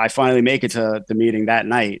then I finally make it to the meeting that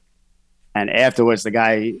night. And afterwards,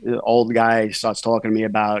 the old guy starts talking to me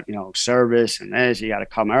about, service and this. You got to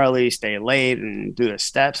come early, stay late, and do the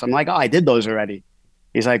steps. I'm like, oh, I did those already.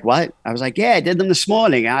 He's like, what? I was like, yeah, I did them this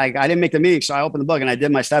morning. I didn't make the meeting, so I opened the book and I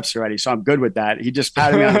did my steps already. So I'm good with that. He just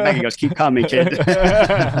patted me on the back. He goes, keep coming, kid.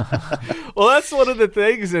 Well, that's one of the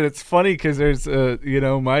things. And it's funny because there's,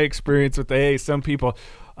 my experience with AA, some people,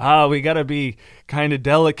 we got to be kind of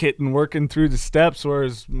delicate and working through the steps.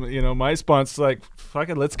 Whereas, my response is like, fuck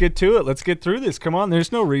it, let's get to it. Let's get through this. Come on.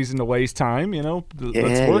 There's no reason to waste time.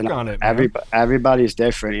 Let's work on it. Everybody's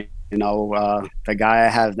different. The guy I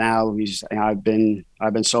have now, I've been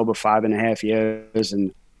sober 5.5 years,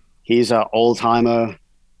 and he's an old timer.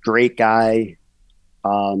 great guy,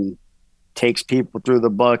 takes people through the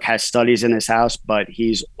book, has studies in his house, but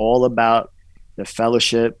he's all about the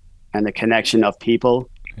fellowship and the connection of people.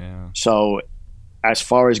 Yeah. So as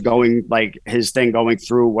far as going, like his thing going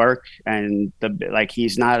through work and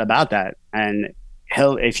he's not about that. And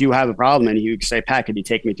if you have a problem and you say, Pat, could you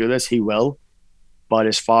take me through this? He will. But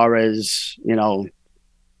as far as,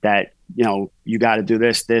 that, you got to do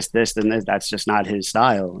this, and this, that's just not his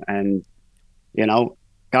style. And,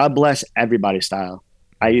 God bless everybody's style.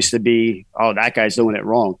 I used to be, oh, that guy's doing it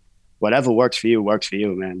wrong. Whatever works for you,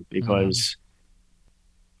 man, because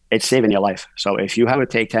it's saving your life. So if you have to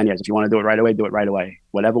take 10 years, if you want to do it right away, do it right away.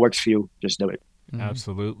 Whatever works for you, just do it.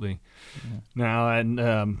 Absolutely. Now,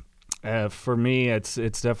 and for me, it's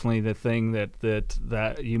definitely the thing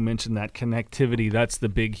that you mentioned, that connectivity. That's the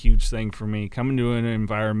big, huge thing for me. Coming to an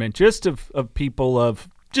environment just of people of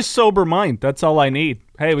just sober mind. That's all I need.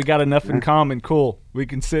 Hey, we got enough in common. Cool. We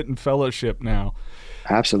can sit in fellowship now.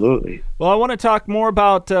 Absolutely. Well, I want to talk more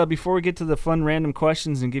about, before we get to the fun random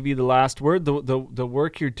questions and give you the last word, the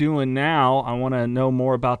work you're doing now. I want to know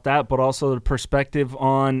more about that, but also the perspective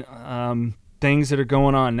on things that are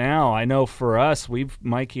going on now. I know for us,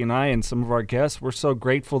 Mikey and I and some of our guests, we're so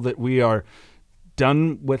grateful that we are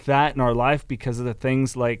done with that in our life because of the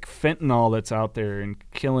things like fentanyl that's out there and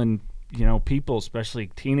killing, people, especially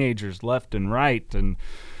teenagers left and right and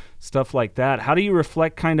stuff like that. How do you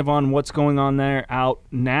reflect kind of on what's going on there out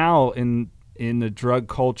now in the drug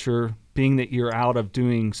culture, being that you're out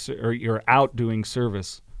doing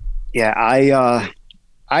service? Yeah,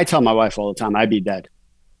 I tell my wife all the time, I'd be dead.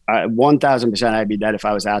 1,000% I'd be dead if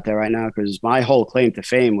I was out there right now, because my whole claim to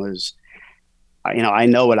fame was, I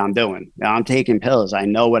know what I'm doing. I'm taking pills. I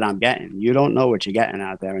know what I'm getting. You don't know what you're getting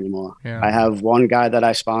out there anymore. Yeah. I have one guy that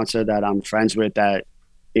I sponsor that I'm friends with that,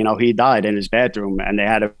 he died in his bathroom and they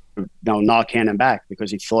had to Narcan him back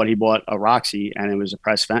because he thought he bought a Roxy and it was a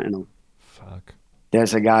pressed fentanyl. Fuck.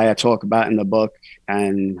 There's a guy I talk about in the book,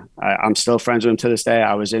 and I'm still friends with him to this day.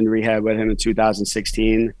 I was in rehab with him in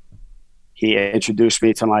 2016. He introduced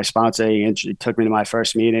me to my sponsor. He took me to my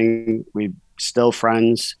first meeting. We're still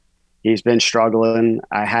friends. He's been struggling.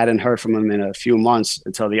 I hadn't heard from him in a few months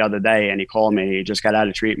until the other day, and he called me. He just got out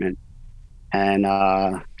of treatment. And,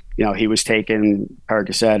 he was taking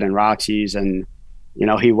Percocet and Roxy's, and,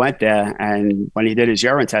 he went there, and when he did his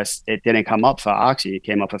urine test, it didn't come up for Oxy. It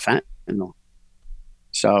came up for fentanyl.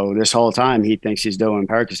 So this whole time he thinks he's doing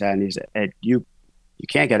Percocet, and you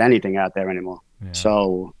can't get anything out there anymore. Yeah.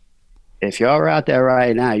 So if you're out there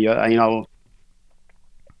right now, you're,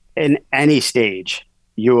 in any stage,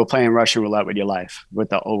 you were playing Russian roulette with your life, with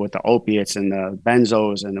the opiates and the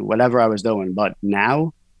benzos and whatever I was doing. But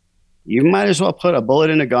now you might as well put a bullet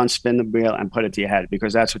in a gun, spin the wheel, and put it to your head,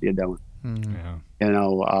 because that's what you're doing. Yeah.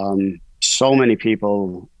 So many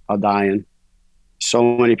people are dying. So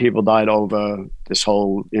many people died over this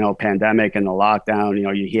whole, pandemic and the lockdown.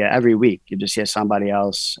 You hear every week, you just hear somebody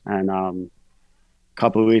else. And a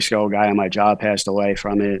couple of weeks ago, a guy on my job passed away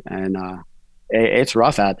from it. And it's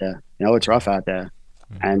rough out there. It's rough out there.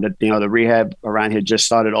 And, the rehab around here just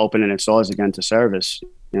started opening its doors again to service,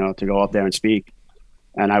 to go up there and speak.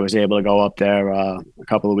 And I was able to go up there a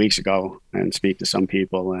couple of weeks ago and speak to some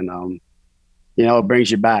people. And, it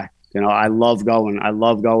brings you back. I love going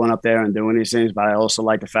up there and doing these things, but I also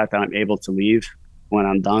like the fact that I'm able to leave when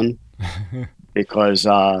I'm done because,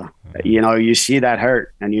 you see that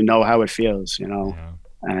hurt and you know how it feels,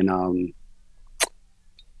 and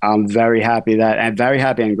I'm very happy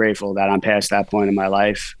and grateful that I'm past that point in my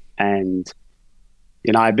life. And,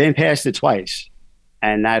 I've been past it twice.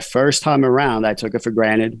 And that first time around, I took it for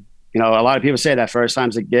granted. A lot of people say that first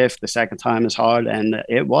time's a gift, the second time is hard. And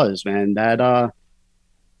it was, man, that, I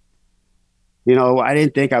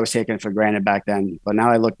didn't think I was taking it for granted back then, but now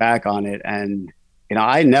I look back on it and,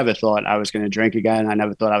 I never thought I was going to drink again. I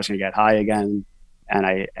never thought I was going to get high again. And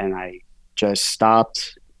I just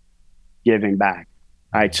stopped giving back.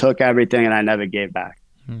 I took everything and I never gave back.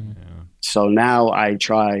 Yeah. So now I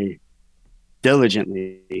try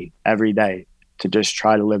diligently every day to just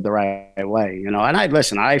try to live the right way, and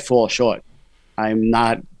I fall short. I'm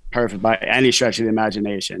not perfect by any stretch of the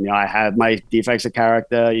imagination. I have my defects of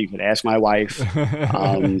character. You could ask my wife.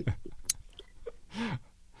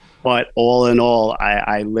 But all in all,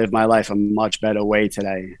 I live my life a much better way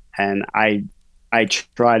today. And I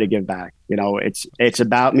try to give back. It's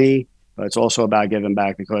about me, but it's also about giving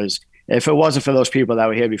back, because if it wasn't for those people that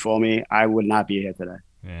were here before me, I would not be here today.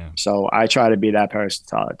 Yeah. So I try to be that person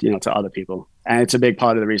to other people. And it's a big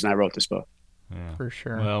part of the reason I wrote this book. Yeah. For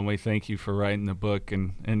sure. Well, we thank you for writing the book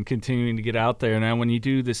and continuing to get out there. Now, when you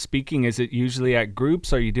do the speaking, is it usually at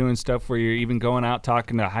groups? Are you doing stuff where you're even going out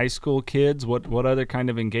talking to high school kids? What other kind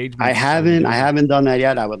of engagement? I haven't done that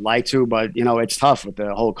yet. I would like to, but it's tough with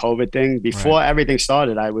the whole COVID thing. Before everything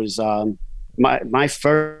started, I was my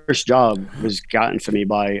first job was gotten for me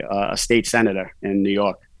by a state senator in New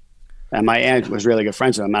York, and my aunt was really good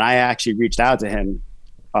friends with him, and I actually reached out to him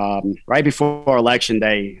right before Election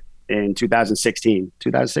Day in 2016.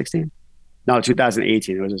 2016? No,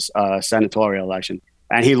 2018. It was a senatorial election,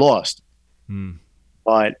 and he lost.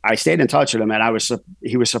 But I stayed in touch with him, and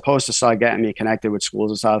he was supposed to start getting me connected with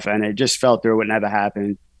schools and stuff, and it just fell through. It never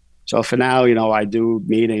happened. So for now, I do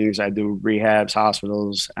meetings, I do rehabs,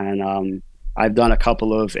 hospitals, and I've done a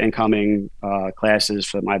couple of incoming classes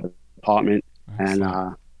for my department.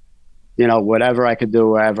 Excellent. And whatever I could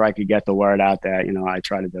do, wherever I could get the word out there, I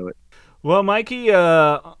try to do it. Well, Mikey,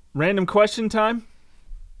 random question time.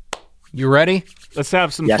 You ready? Let's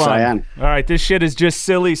have some fun. Yes, I am. All right, this shit is just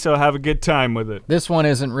silly, so have a good time with it. This one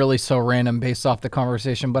isn't really so random based off the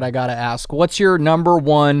conversation, but I got to ask, what's your number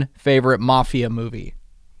one favorite mafia movie?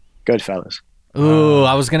 Goodfellas. Ooh,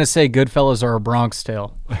 I was going to say Goodfellas or A Bronx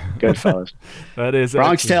Tale. Goodfellas. That is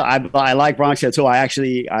Bronx Tale. I like Bronx Tale too.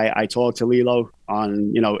 I talked to Lilo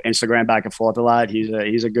on Instagram back and forth a lot.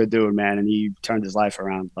 He's a good dude, man, and he turned his life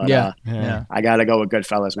around. But yeah. I got to go with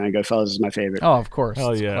Goodfellas, man. Goodfellas is my favorite. Oh, of course.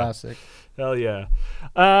 Hell it's yeah. Classic. Hell yeah.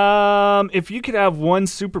 If you could have one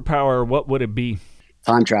superpower, what would it be?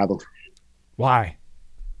 Time travel. Why?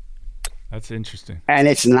 That's interesting. And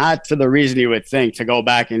it's not for the reason you would think, to go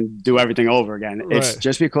back and do everything over again. Right. It's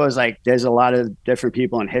just because there's a lot of different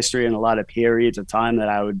people in history and a lot of periods of time that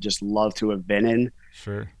I would just love to have been in.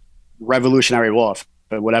 Sure. Revolutionary War,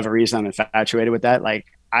 for whatever reason I'm infatuated with that.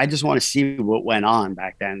 I just want to see what went on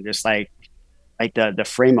back then. Just like the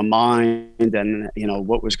frame of mind and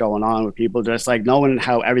what was going on with people, just knowing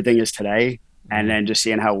how everything is today. And then just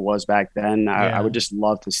seeing how it was back then, I would just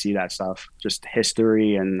love to see that stuff, just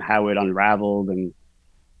history and how it unraveled. And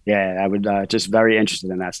I would just very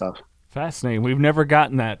interested in that stuff. Fascinating. We've never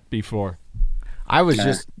gotten that before. I was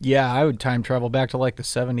I would time travel back to the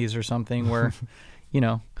 70s or something where,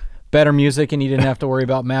 better music and you didn't have to worry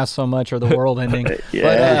about math so much or the world ending.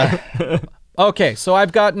 But, okay, so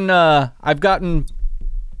I've gotten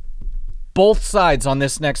both sides on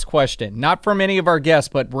this next question, not from any of our guests,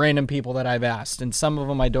 but random people that I've asked, and some of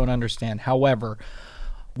them I don't understand. However,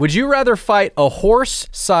 would you rather fight a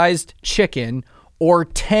horse-sized chicken or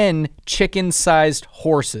 10 chicken-sized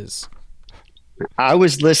horses? I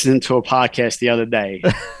was listening to a podcast the other day.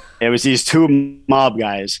 It was these two mob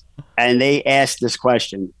guys, and they asked this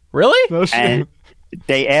question. Really? No shit. And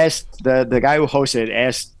they asked, the guy who hosted it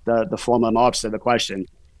asked the former mobster the question,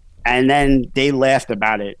 and then they laughed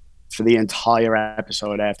about it for the entire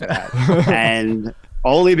episode after that. And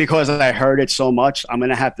only because I heard it so much, I'm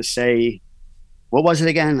going to have to say, what was it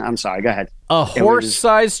again? I'm sorry. Go ahead. A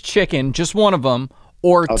horse-sized chicken, just one of them,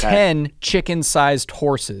 or 10 chicken-sized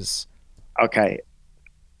horses. Okay.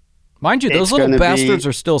 Mind you, those little bastards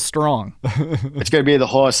are still strong. It's going to be the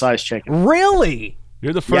horse-sized chicken. Really?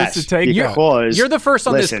 You're the first to take it. You're the first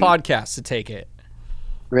on this podcast to take it.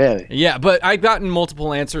 Really? Yeah, but I've gotten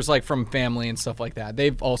multiple answers from family and stuff like that.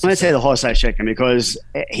 They've also I'm going to say the horse-sized chicken because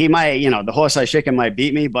he might, the horse-sized chicken might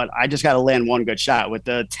beat me, but I just got to land one good shot. With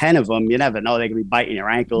the 10 of them, you never know. They could be biting your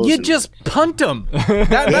ankles. You just punt them.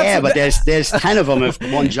 But there's 10 of them. If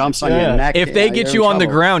one jumps on your neck. If they get you on the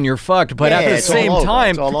ground, you're fucked. But at the same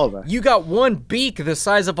time, it's all over. You got one beak the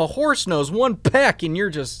size of a horse nose, one peck, and you're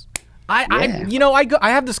just... I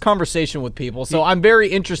have this conversation with people, so I'm very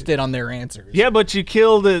interested on their answers. Yeah, but you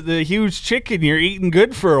kill the huge chicken, you're eating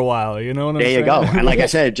good for a while. You know what I'm saying? There you go. And like I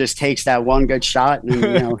said, it just takes that one good shot,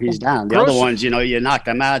 and he's down. The other ones, you knock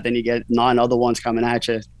them out, then you get 9 other ones coming at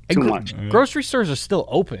you. Too much. Grocery stores are still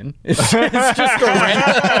open. It's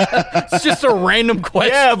just a random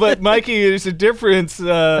question. Yeah, but Mikey, there's a difference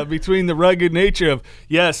between the rugged nature of,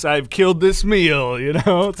 yes, I've killed this meal. It's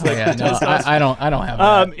I don't have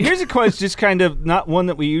that. Here's a question, just kind of not one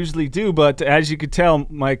that we usually do, but as you could tell,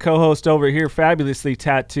 my co-host over here, fabulously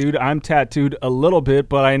tattooed. I'm tattooed a little bit,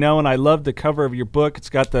 but I know and I love the cover of your book. It's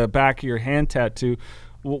got the back of your hand tattoo.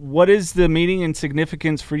 What is the meaning and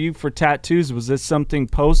significance for you for tattoos? Was this something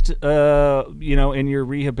post, in your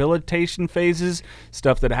rehabilitation phases,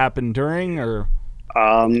 stuff that happened during, or?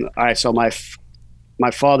 All right. So my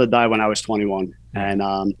father died when I was 21,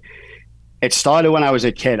 and it started when I was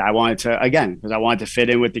a kid. I wanted to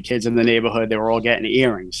fit in with the kids in the neighborhood. They were all getting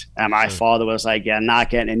earrings, and my father was like, "Yeah,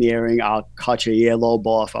 not getting an earring. I'll cut your earlobe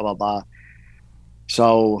off." Blah blah blah.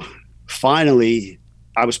 So finally,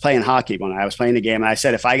 I was playing hockey when I was playing the game, and I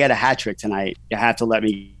said, if I get a hat trick tonight, you have to let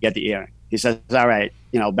me get the earring. He says, all right,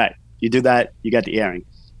 bet. You do that, you get the earring.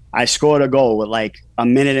 I scored a goal with like a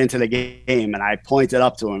minute into the game, and I pointed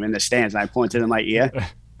up to him in the stands, and I pointed in my ear.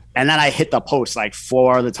 And then I hit the post like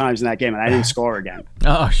 4 other times in that game, and I didn't score again.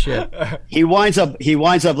 Oh, shit. He winds up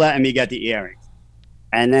letting me get the earring.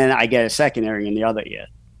 And then I get a second earring in the other ear.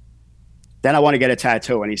 Then I want to get a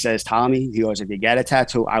tattoo. And he says, Tommy, he goes, if you get a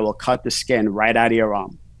tattoo, I will cut the skin right out of your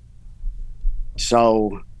arm.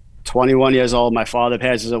 So 21 years old, my father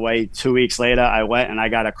passes away. 2 weeks later, I went and I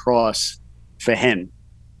got a cross for him,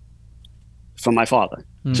 for my father,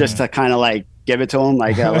 just to kind of like give it to him.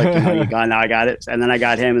 Like, now I got it. And then I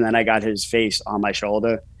got him, and then I got his face on my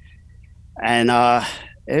shoulder. And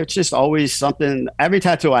it's just always something. Every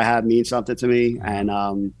tattoo I have means something to me. And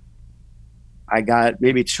I got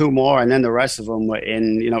maybe 2 more, and then the rest of them were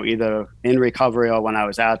in, either in recovery or when I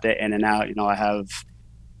was out there, in and out. I have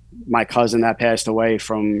my cousin that passed away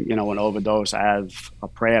from, an overdose. I have a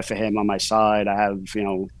prayer for him on my side. I have,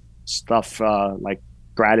 stuff like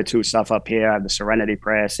gratitude stuff up here. I have the Serenity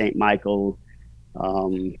Prayer, St. Michael,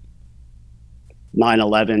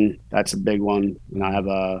 9/11. That's a big one. I have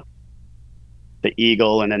the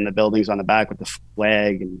eagle, and then the buildings on the back with the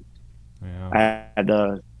flag, and I had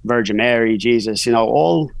the Virgin Mary, Jesus,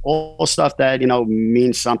 all stuff that,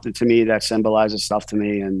 means something to me, that symbolizes stuff to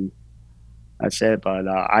me, and that's it. But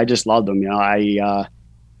I just love them. My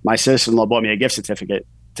sister-in-law bought me a gift certificate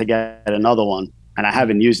to get another one, and I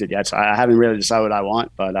haven't used it yet, so I haven't really decided what I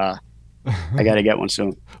want, but I got to get one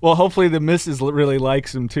soon. Well, hopefully the missus really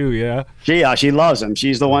likes him too, yeah? She loves him.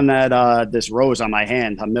 She's the one that, this Rose on my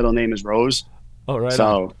hand, her middle name is Rose. Oh, right.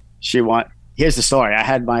 So here's the story. I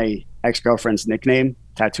had my ex-girlfriend's nickname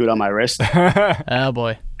tattooed on my wrist. Oh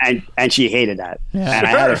boy. And she hated that. Yeah. And I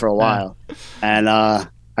had it for a while. And I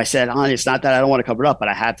said, honey, it's not that I don't want to cover it up, but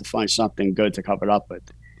I had to find something good to cover it up with.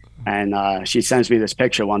 And she sends me this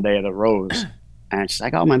picture one day of the Rose. And she's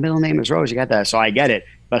like, oh, my middle name is Rose. You got that? So I get it.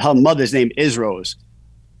 But her mother's name is Rose.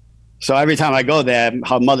 So every time I go there,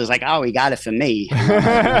 her mother's like, oh, he got it for me.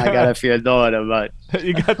 I got it for your daughter. But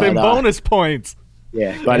you got them bonus points.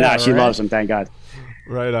 Yeah. But she loves him. Thank God.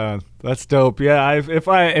 Right on. That's dope. Yeah, if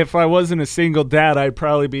I wasn't a single dad, I'd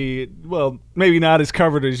probably be, well, maybe not as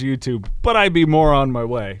covered as YouTube, but I'd be more on my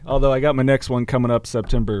way. Although I got my next one coming up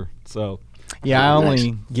September, so. Yeah, I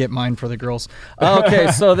only get mine for the girls.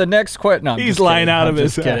 Okay, so the next question. No, he's lying out of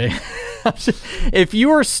his head. If you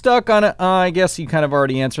were stuck on a, I guess you kind of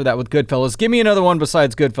already answered that with Goodfellas. Give me another one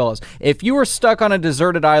besides Goodfellas. If you were stuck on a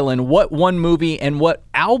deserted island, what one movie and what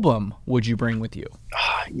album would you bring with you?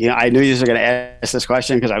 I knew you were going to ask this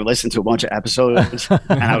question because I listened to a bunch of episodes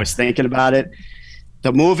and I was thinking about it.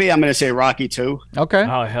 The movie, I'm going to say Rocky 2. Okay.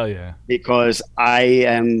 Oh, hell yeah. Because I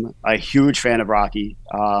am a huge fan of Rocky.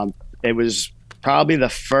 It was probably the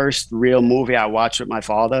first real movie I watched with my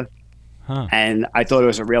father. And I thought it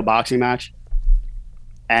was a real boxing match.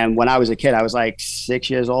 And when I was a kid, I was like 6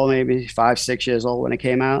 years old, maybe 5, 6 years old when it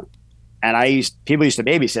came out. And people used to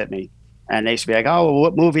babysit me. And they used to be like, oh,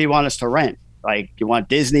 what movie you want us to rent? Like, you want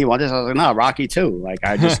Disney? You want this? I was like, no, Rocky 2. Like,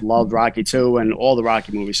 I just loved Rocky 2 and all the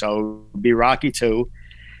Rocky movies. So it would be Rocky 2.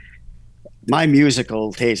 My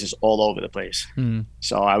musical taste is all over the place.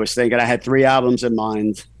 So I was thinking I had 3 albums in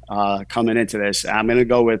mind coming into this. I'm going to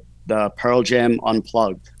go with the Pearl Jam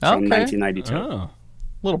Unplugged from 1992. Oh.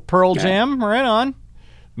 Little Pearl Jam, right on.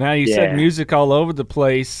 Now you said music all over the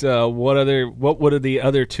place. What would the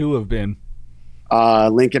other 2 have been?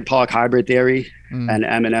 Linkin Park Hybrid Theory and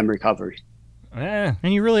Eminem Recovery. Yeah.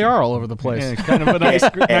 And you really are all over the place. Yeah, kind of a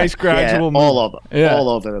nice gradual move. All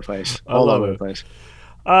over the place. All over the place.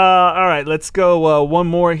 All right, let's go one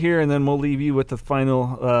more here, and then we'll leave you with the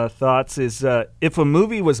final thoughts. Is if a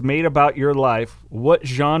movie was made about your life, what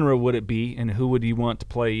genre would it be, and who would you want to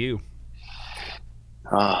play you?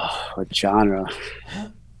 What genre?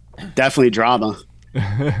 Definitely drama.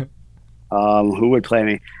 Who would play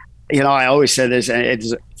me? I always said this, and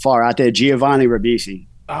it's far out there. Giovanni Ribisi.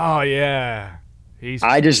 Oh yeah,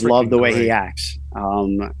 I just love the way he acts.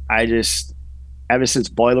 Ever since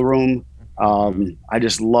Boiler Room. I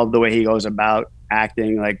just love the way he goes about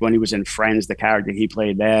acting. Like when he was in Friends, the character he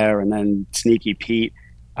played there, and then Sneaky Pete.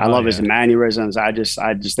 I love his mannerisms. I just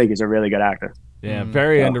think he's a really good actor. Yeah,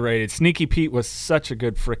 very underrated. Sneaky Pete was such a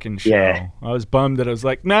good freaking show. Yeah. I was bummed that I was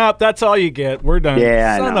like, nah, that's all you get. We're done.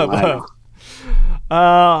 Yeah, Son I of know.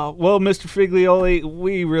 Well, Mr. Figlioli,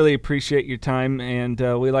 we really appreciate your time, and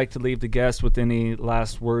we like to leave the guests with any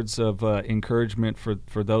last words of encouragement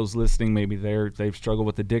for those listening. Maybe they've struggled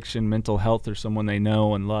with addiction, mental health, or someone they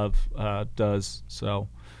know and love does. So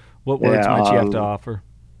what words might you have to offer?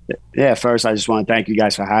 Yeah, first, I just want to thank you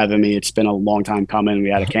guys for having me. It's been a long time coming. We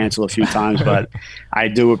had to cancel a few times, but I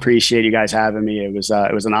do appreciate you guys having me. It was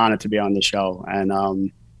an honor to be on the show.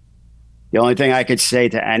 And the only thing I could say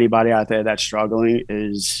to anybody out there that's struggling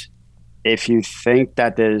is if you think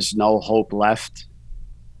that there's no hope left,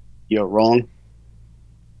 you're wrong.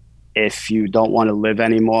 If you don't want to live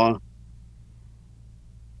anymore,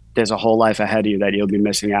 there's a whole life ahead of you that you'll be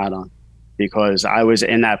missing out on. Because I was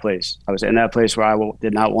in that place. I was in that place where I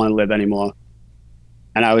did not want to live anymore.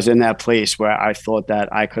 And I was in that place where I thought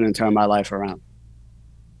that I couldn't turn my life around.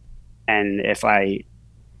 And if I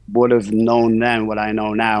would have known then what I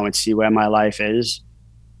know now and see where my life is,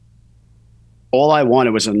 all I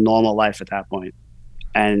wanted was a normal life at that point.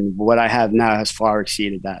 And what I have now has far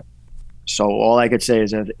exceeded that. So all I could say is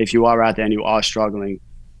that if you are out there and you are struggling,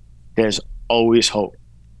 there's always hope.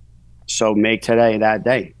 So make today that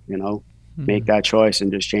day, Make that choice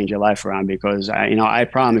and just change your life around, because I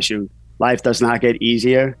promise you, life does not get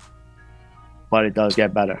easier, but it does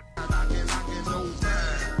get better.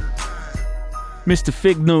 Mr.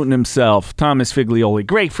 Fig Newton himself, Thomas Figlioli.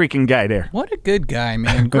 Great freaking guy there. What a good guy,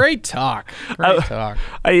 man. Great talk. Great talk.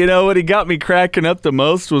 What he got me cracking up the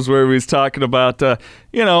most was where he was talking about,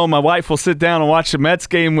 my wife will sit down and watch the Mets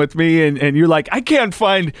game with me, and you're like, I can't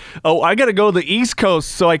find, I got to go to the East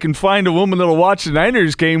Coast so I can find a woman that'll watch the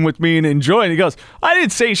Niners game with me and enjoy it. And he goes, I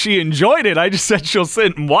didn't say she enjoyed it. I just said she'll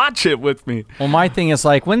sit and watch it with me. Well, my thing is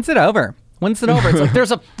like, when's it over? When's it over? It's like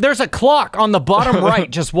there's a clock on the bottom right.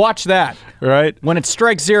 Just watch that. Right. When it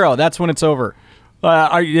strikes 0, that's when it's over.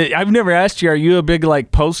 I've never asked you, are you a big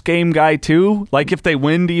post-game guy too? Like if they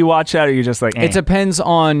win, do you watch that, or are you just like, eh? It depends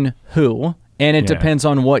on who, and it depends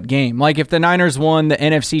on what game. Like if the Niners won the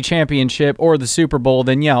NFC Championship or the Super Bowl,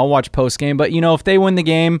 then yeah, I'll watch post-game. But if they win the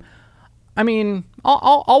game, I mean,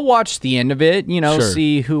 I'll watch the end of it, Sure.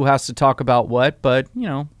 See who has to talk about what, but,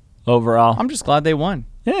 overall, I'm just glad they won.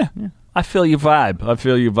 Yeah. I feel your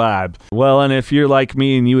vibe. Well, and if you're like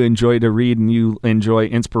me and you enjoy to read and you enjoy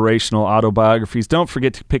inspirational autobiographies, don't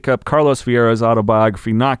forget to pick up Carlos Vieira's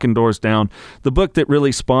autobiography, Knocking Doors Down, the book that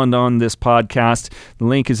really spawned on this podcast. The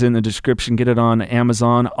link is in the description. Get it on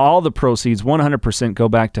Amazon. All the proceeds, 100%, go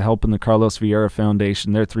back to helping the Carlos Vieira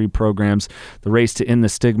Foundation. Their 3 programs, the Race to End the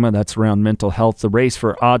Stigma, that's around mental health, the Race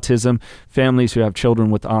for Autism, families who have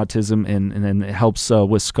children with autism, and then it helps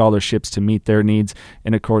with scholarships to meet their needs,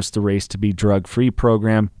 and of course the Race to Be Drug-Free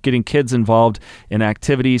program, getting kids involved in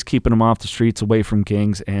activities, keeping them off the streets, away from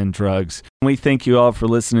gangs and drugs. We thank you all for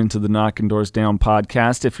listening to the Knocking Doors Down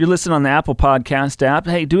podcast. If you're listening on the Apple Podcast app,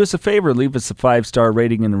 hey, do us a favor, leave us a 5-star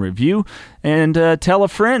rating and a review, and tell a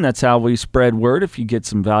friend. That's how we spread word. If you get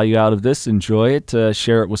some value out of this, enjoy it,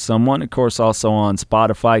 share it with someone. Of course, also on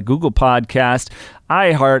Spotify, Google Podcast,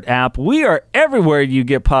 iHeart app. We are everywhere you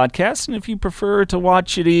get podcasts, and if you prefer to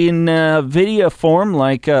watch it in video form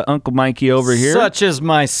like Uncle Mikey over here, such as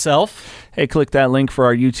myself, hey, click that link for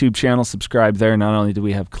our YouTube channel. Subscribe there. Not only do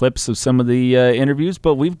we have clips of some of the interviews,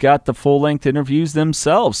 but we've got the full-length interviews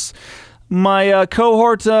themselves. My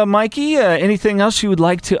cohort, Mikey, anything else you would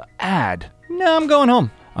like to add? No, I'm going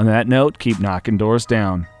home. On that note, keep knocking doors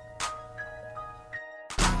down.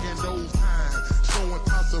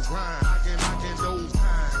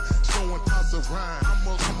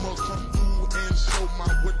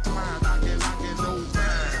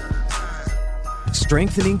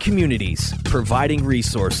 Strengthening communities, providing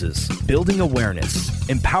resources, building awareness,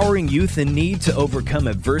 empowering youth in need to overcome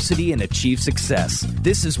adversity and achieve success.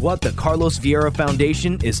 This is what the Carlos Vieira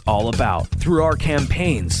Foundation is all about. Through our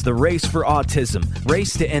campaigns, the Race for Autism,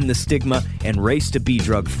 Race to End the Stigma, and Race to Be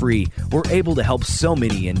Drug-Free, we're able to help so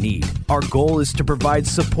many in need. Our goal is to provide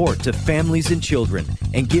support to families and children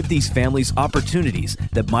and give these families opportunities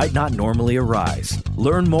that might not normally arise.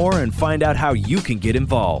 Learn more and find out how you can get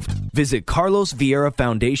involved. Visit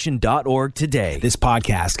carlosvierafoundation.org today. This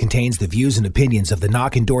podcast contains the views and opinions of the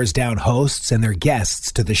Knocking Doors Down hosts and their guests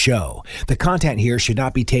to the show. The content here should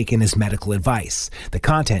not be taken as medical advice. The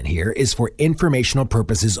content here is for informational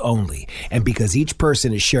purposes only, and because each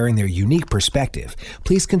person is sharing their unique perspective,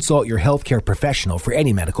 please consult your healthcare professional for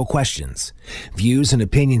any medical questions. Views and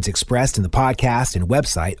opinions expressed in the podcast and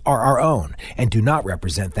website are our own and do not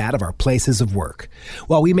represent that of our places of work.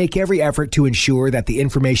 While we make every effort to ensure that the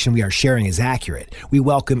information we are sharing is accurate, we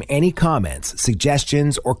welcome any comments,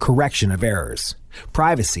 suggestions, or correction of errors.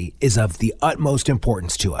 Privacy is of the utmost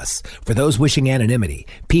importance to us. For those wishing anonymity,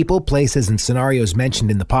 people, places, and scenarios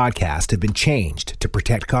mentioned in the podcast have been changed to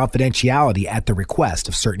protect confidentiality at the request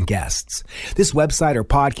of certain guests. This website or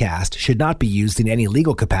podcast should not be used in any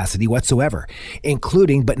legal capacity whatsoever,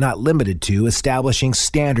 including but not limited to establishing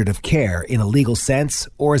standard of care in a legal sense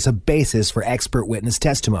or as a basis for expert witness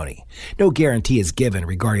testimony. No guarantee is given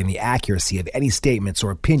regarding the accuracy of any statements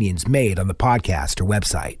or opinions made on the podcast or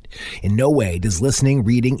website. In no way does listening,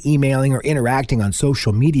 reading, emailing, or interacting on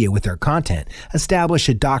social media with our content establish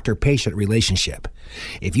a doctor-patient relationship.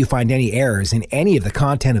 If you find any errors in any of the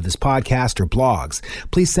content of this podcast or blogs,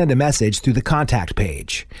 please send a message through the contact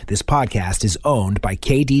page. This podcast is owned by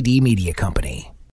KDD Media Company.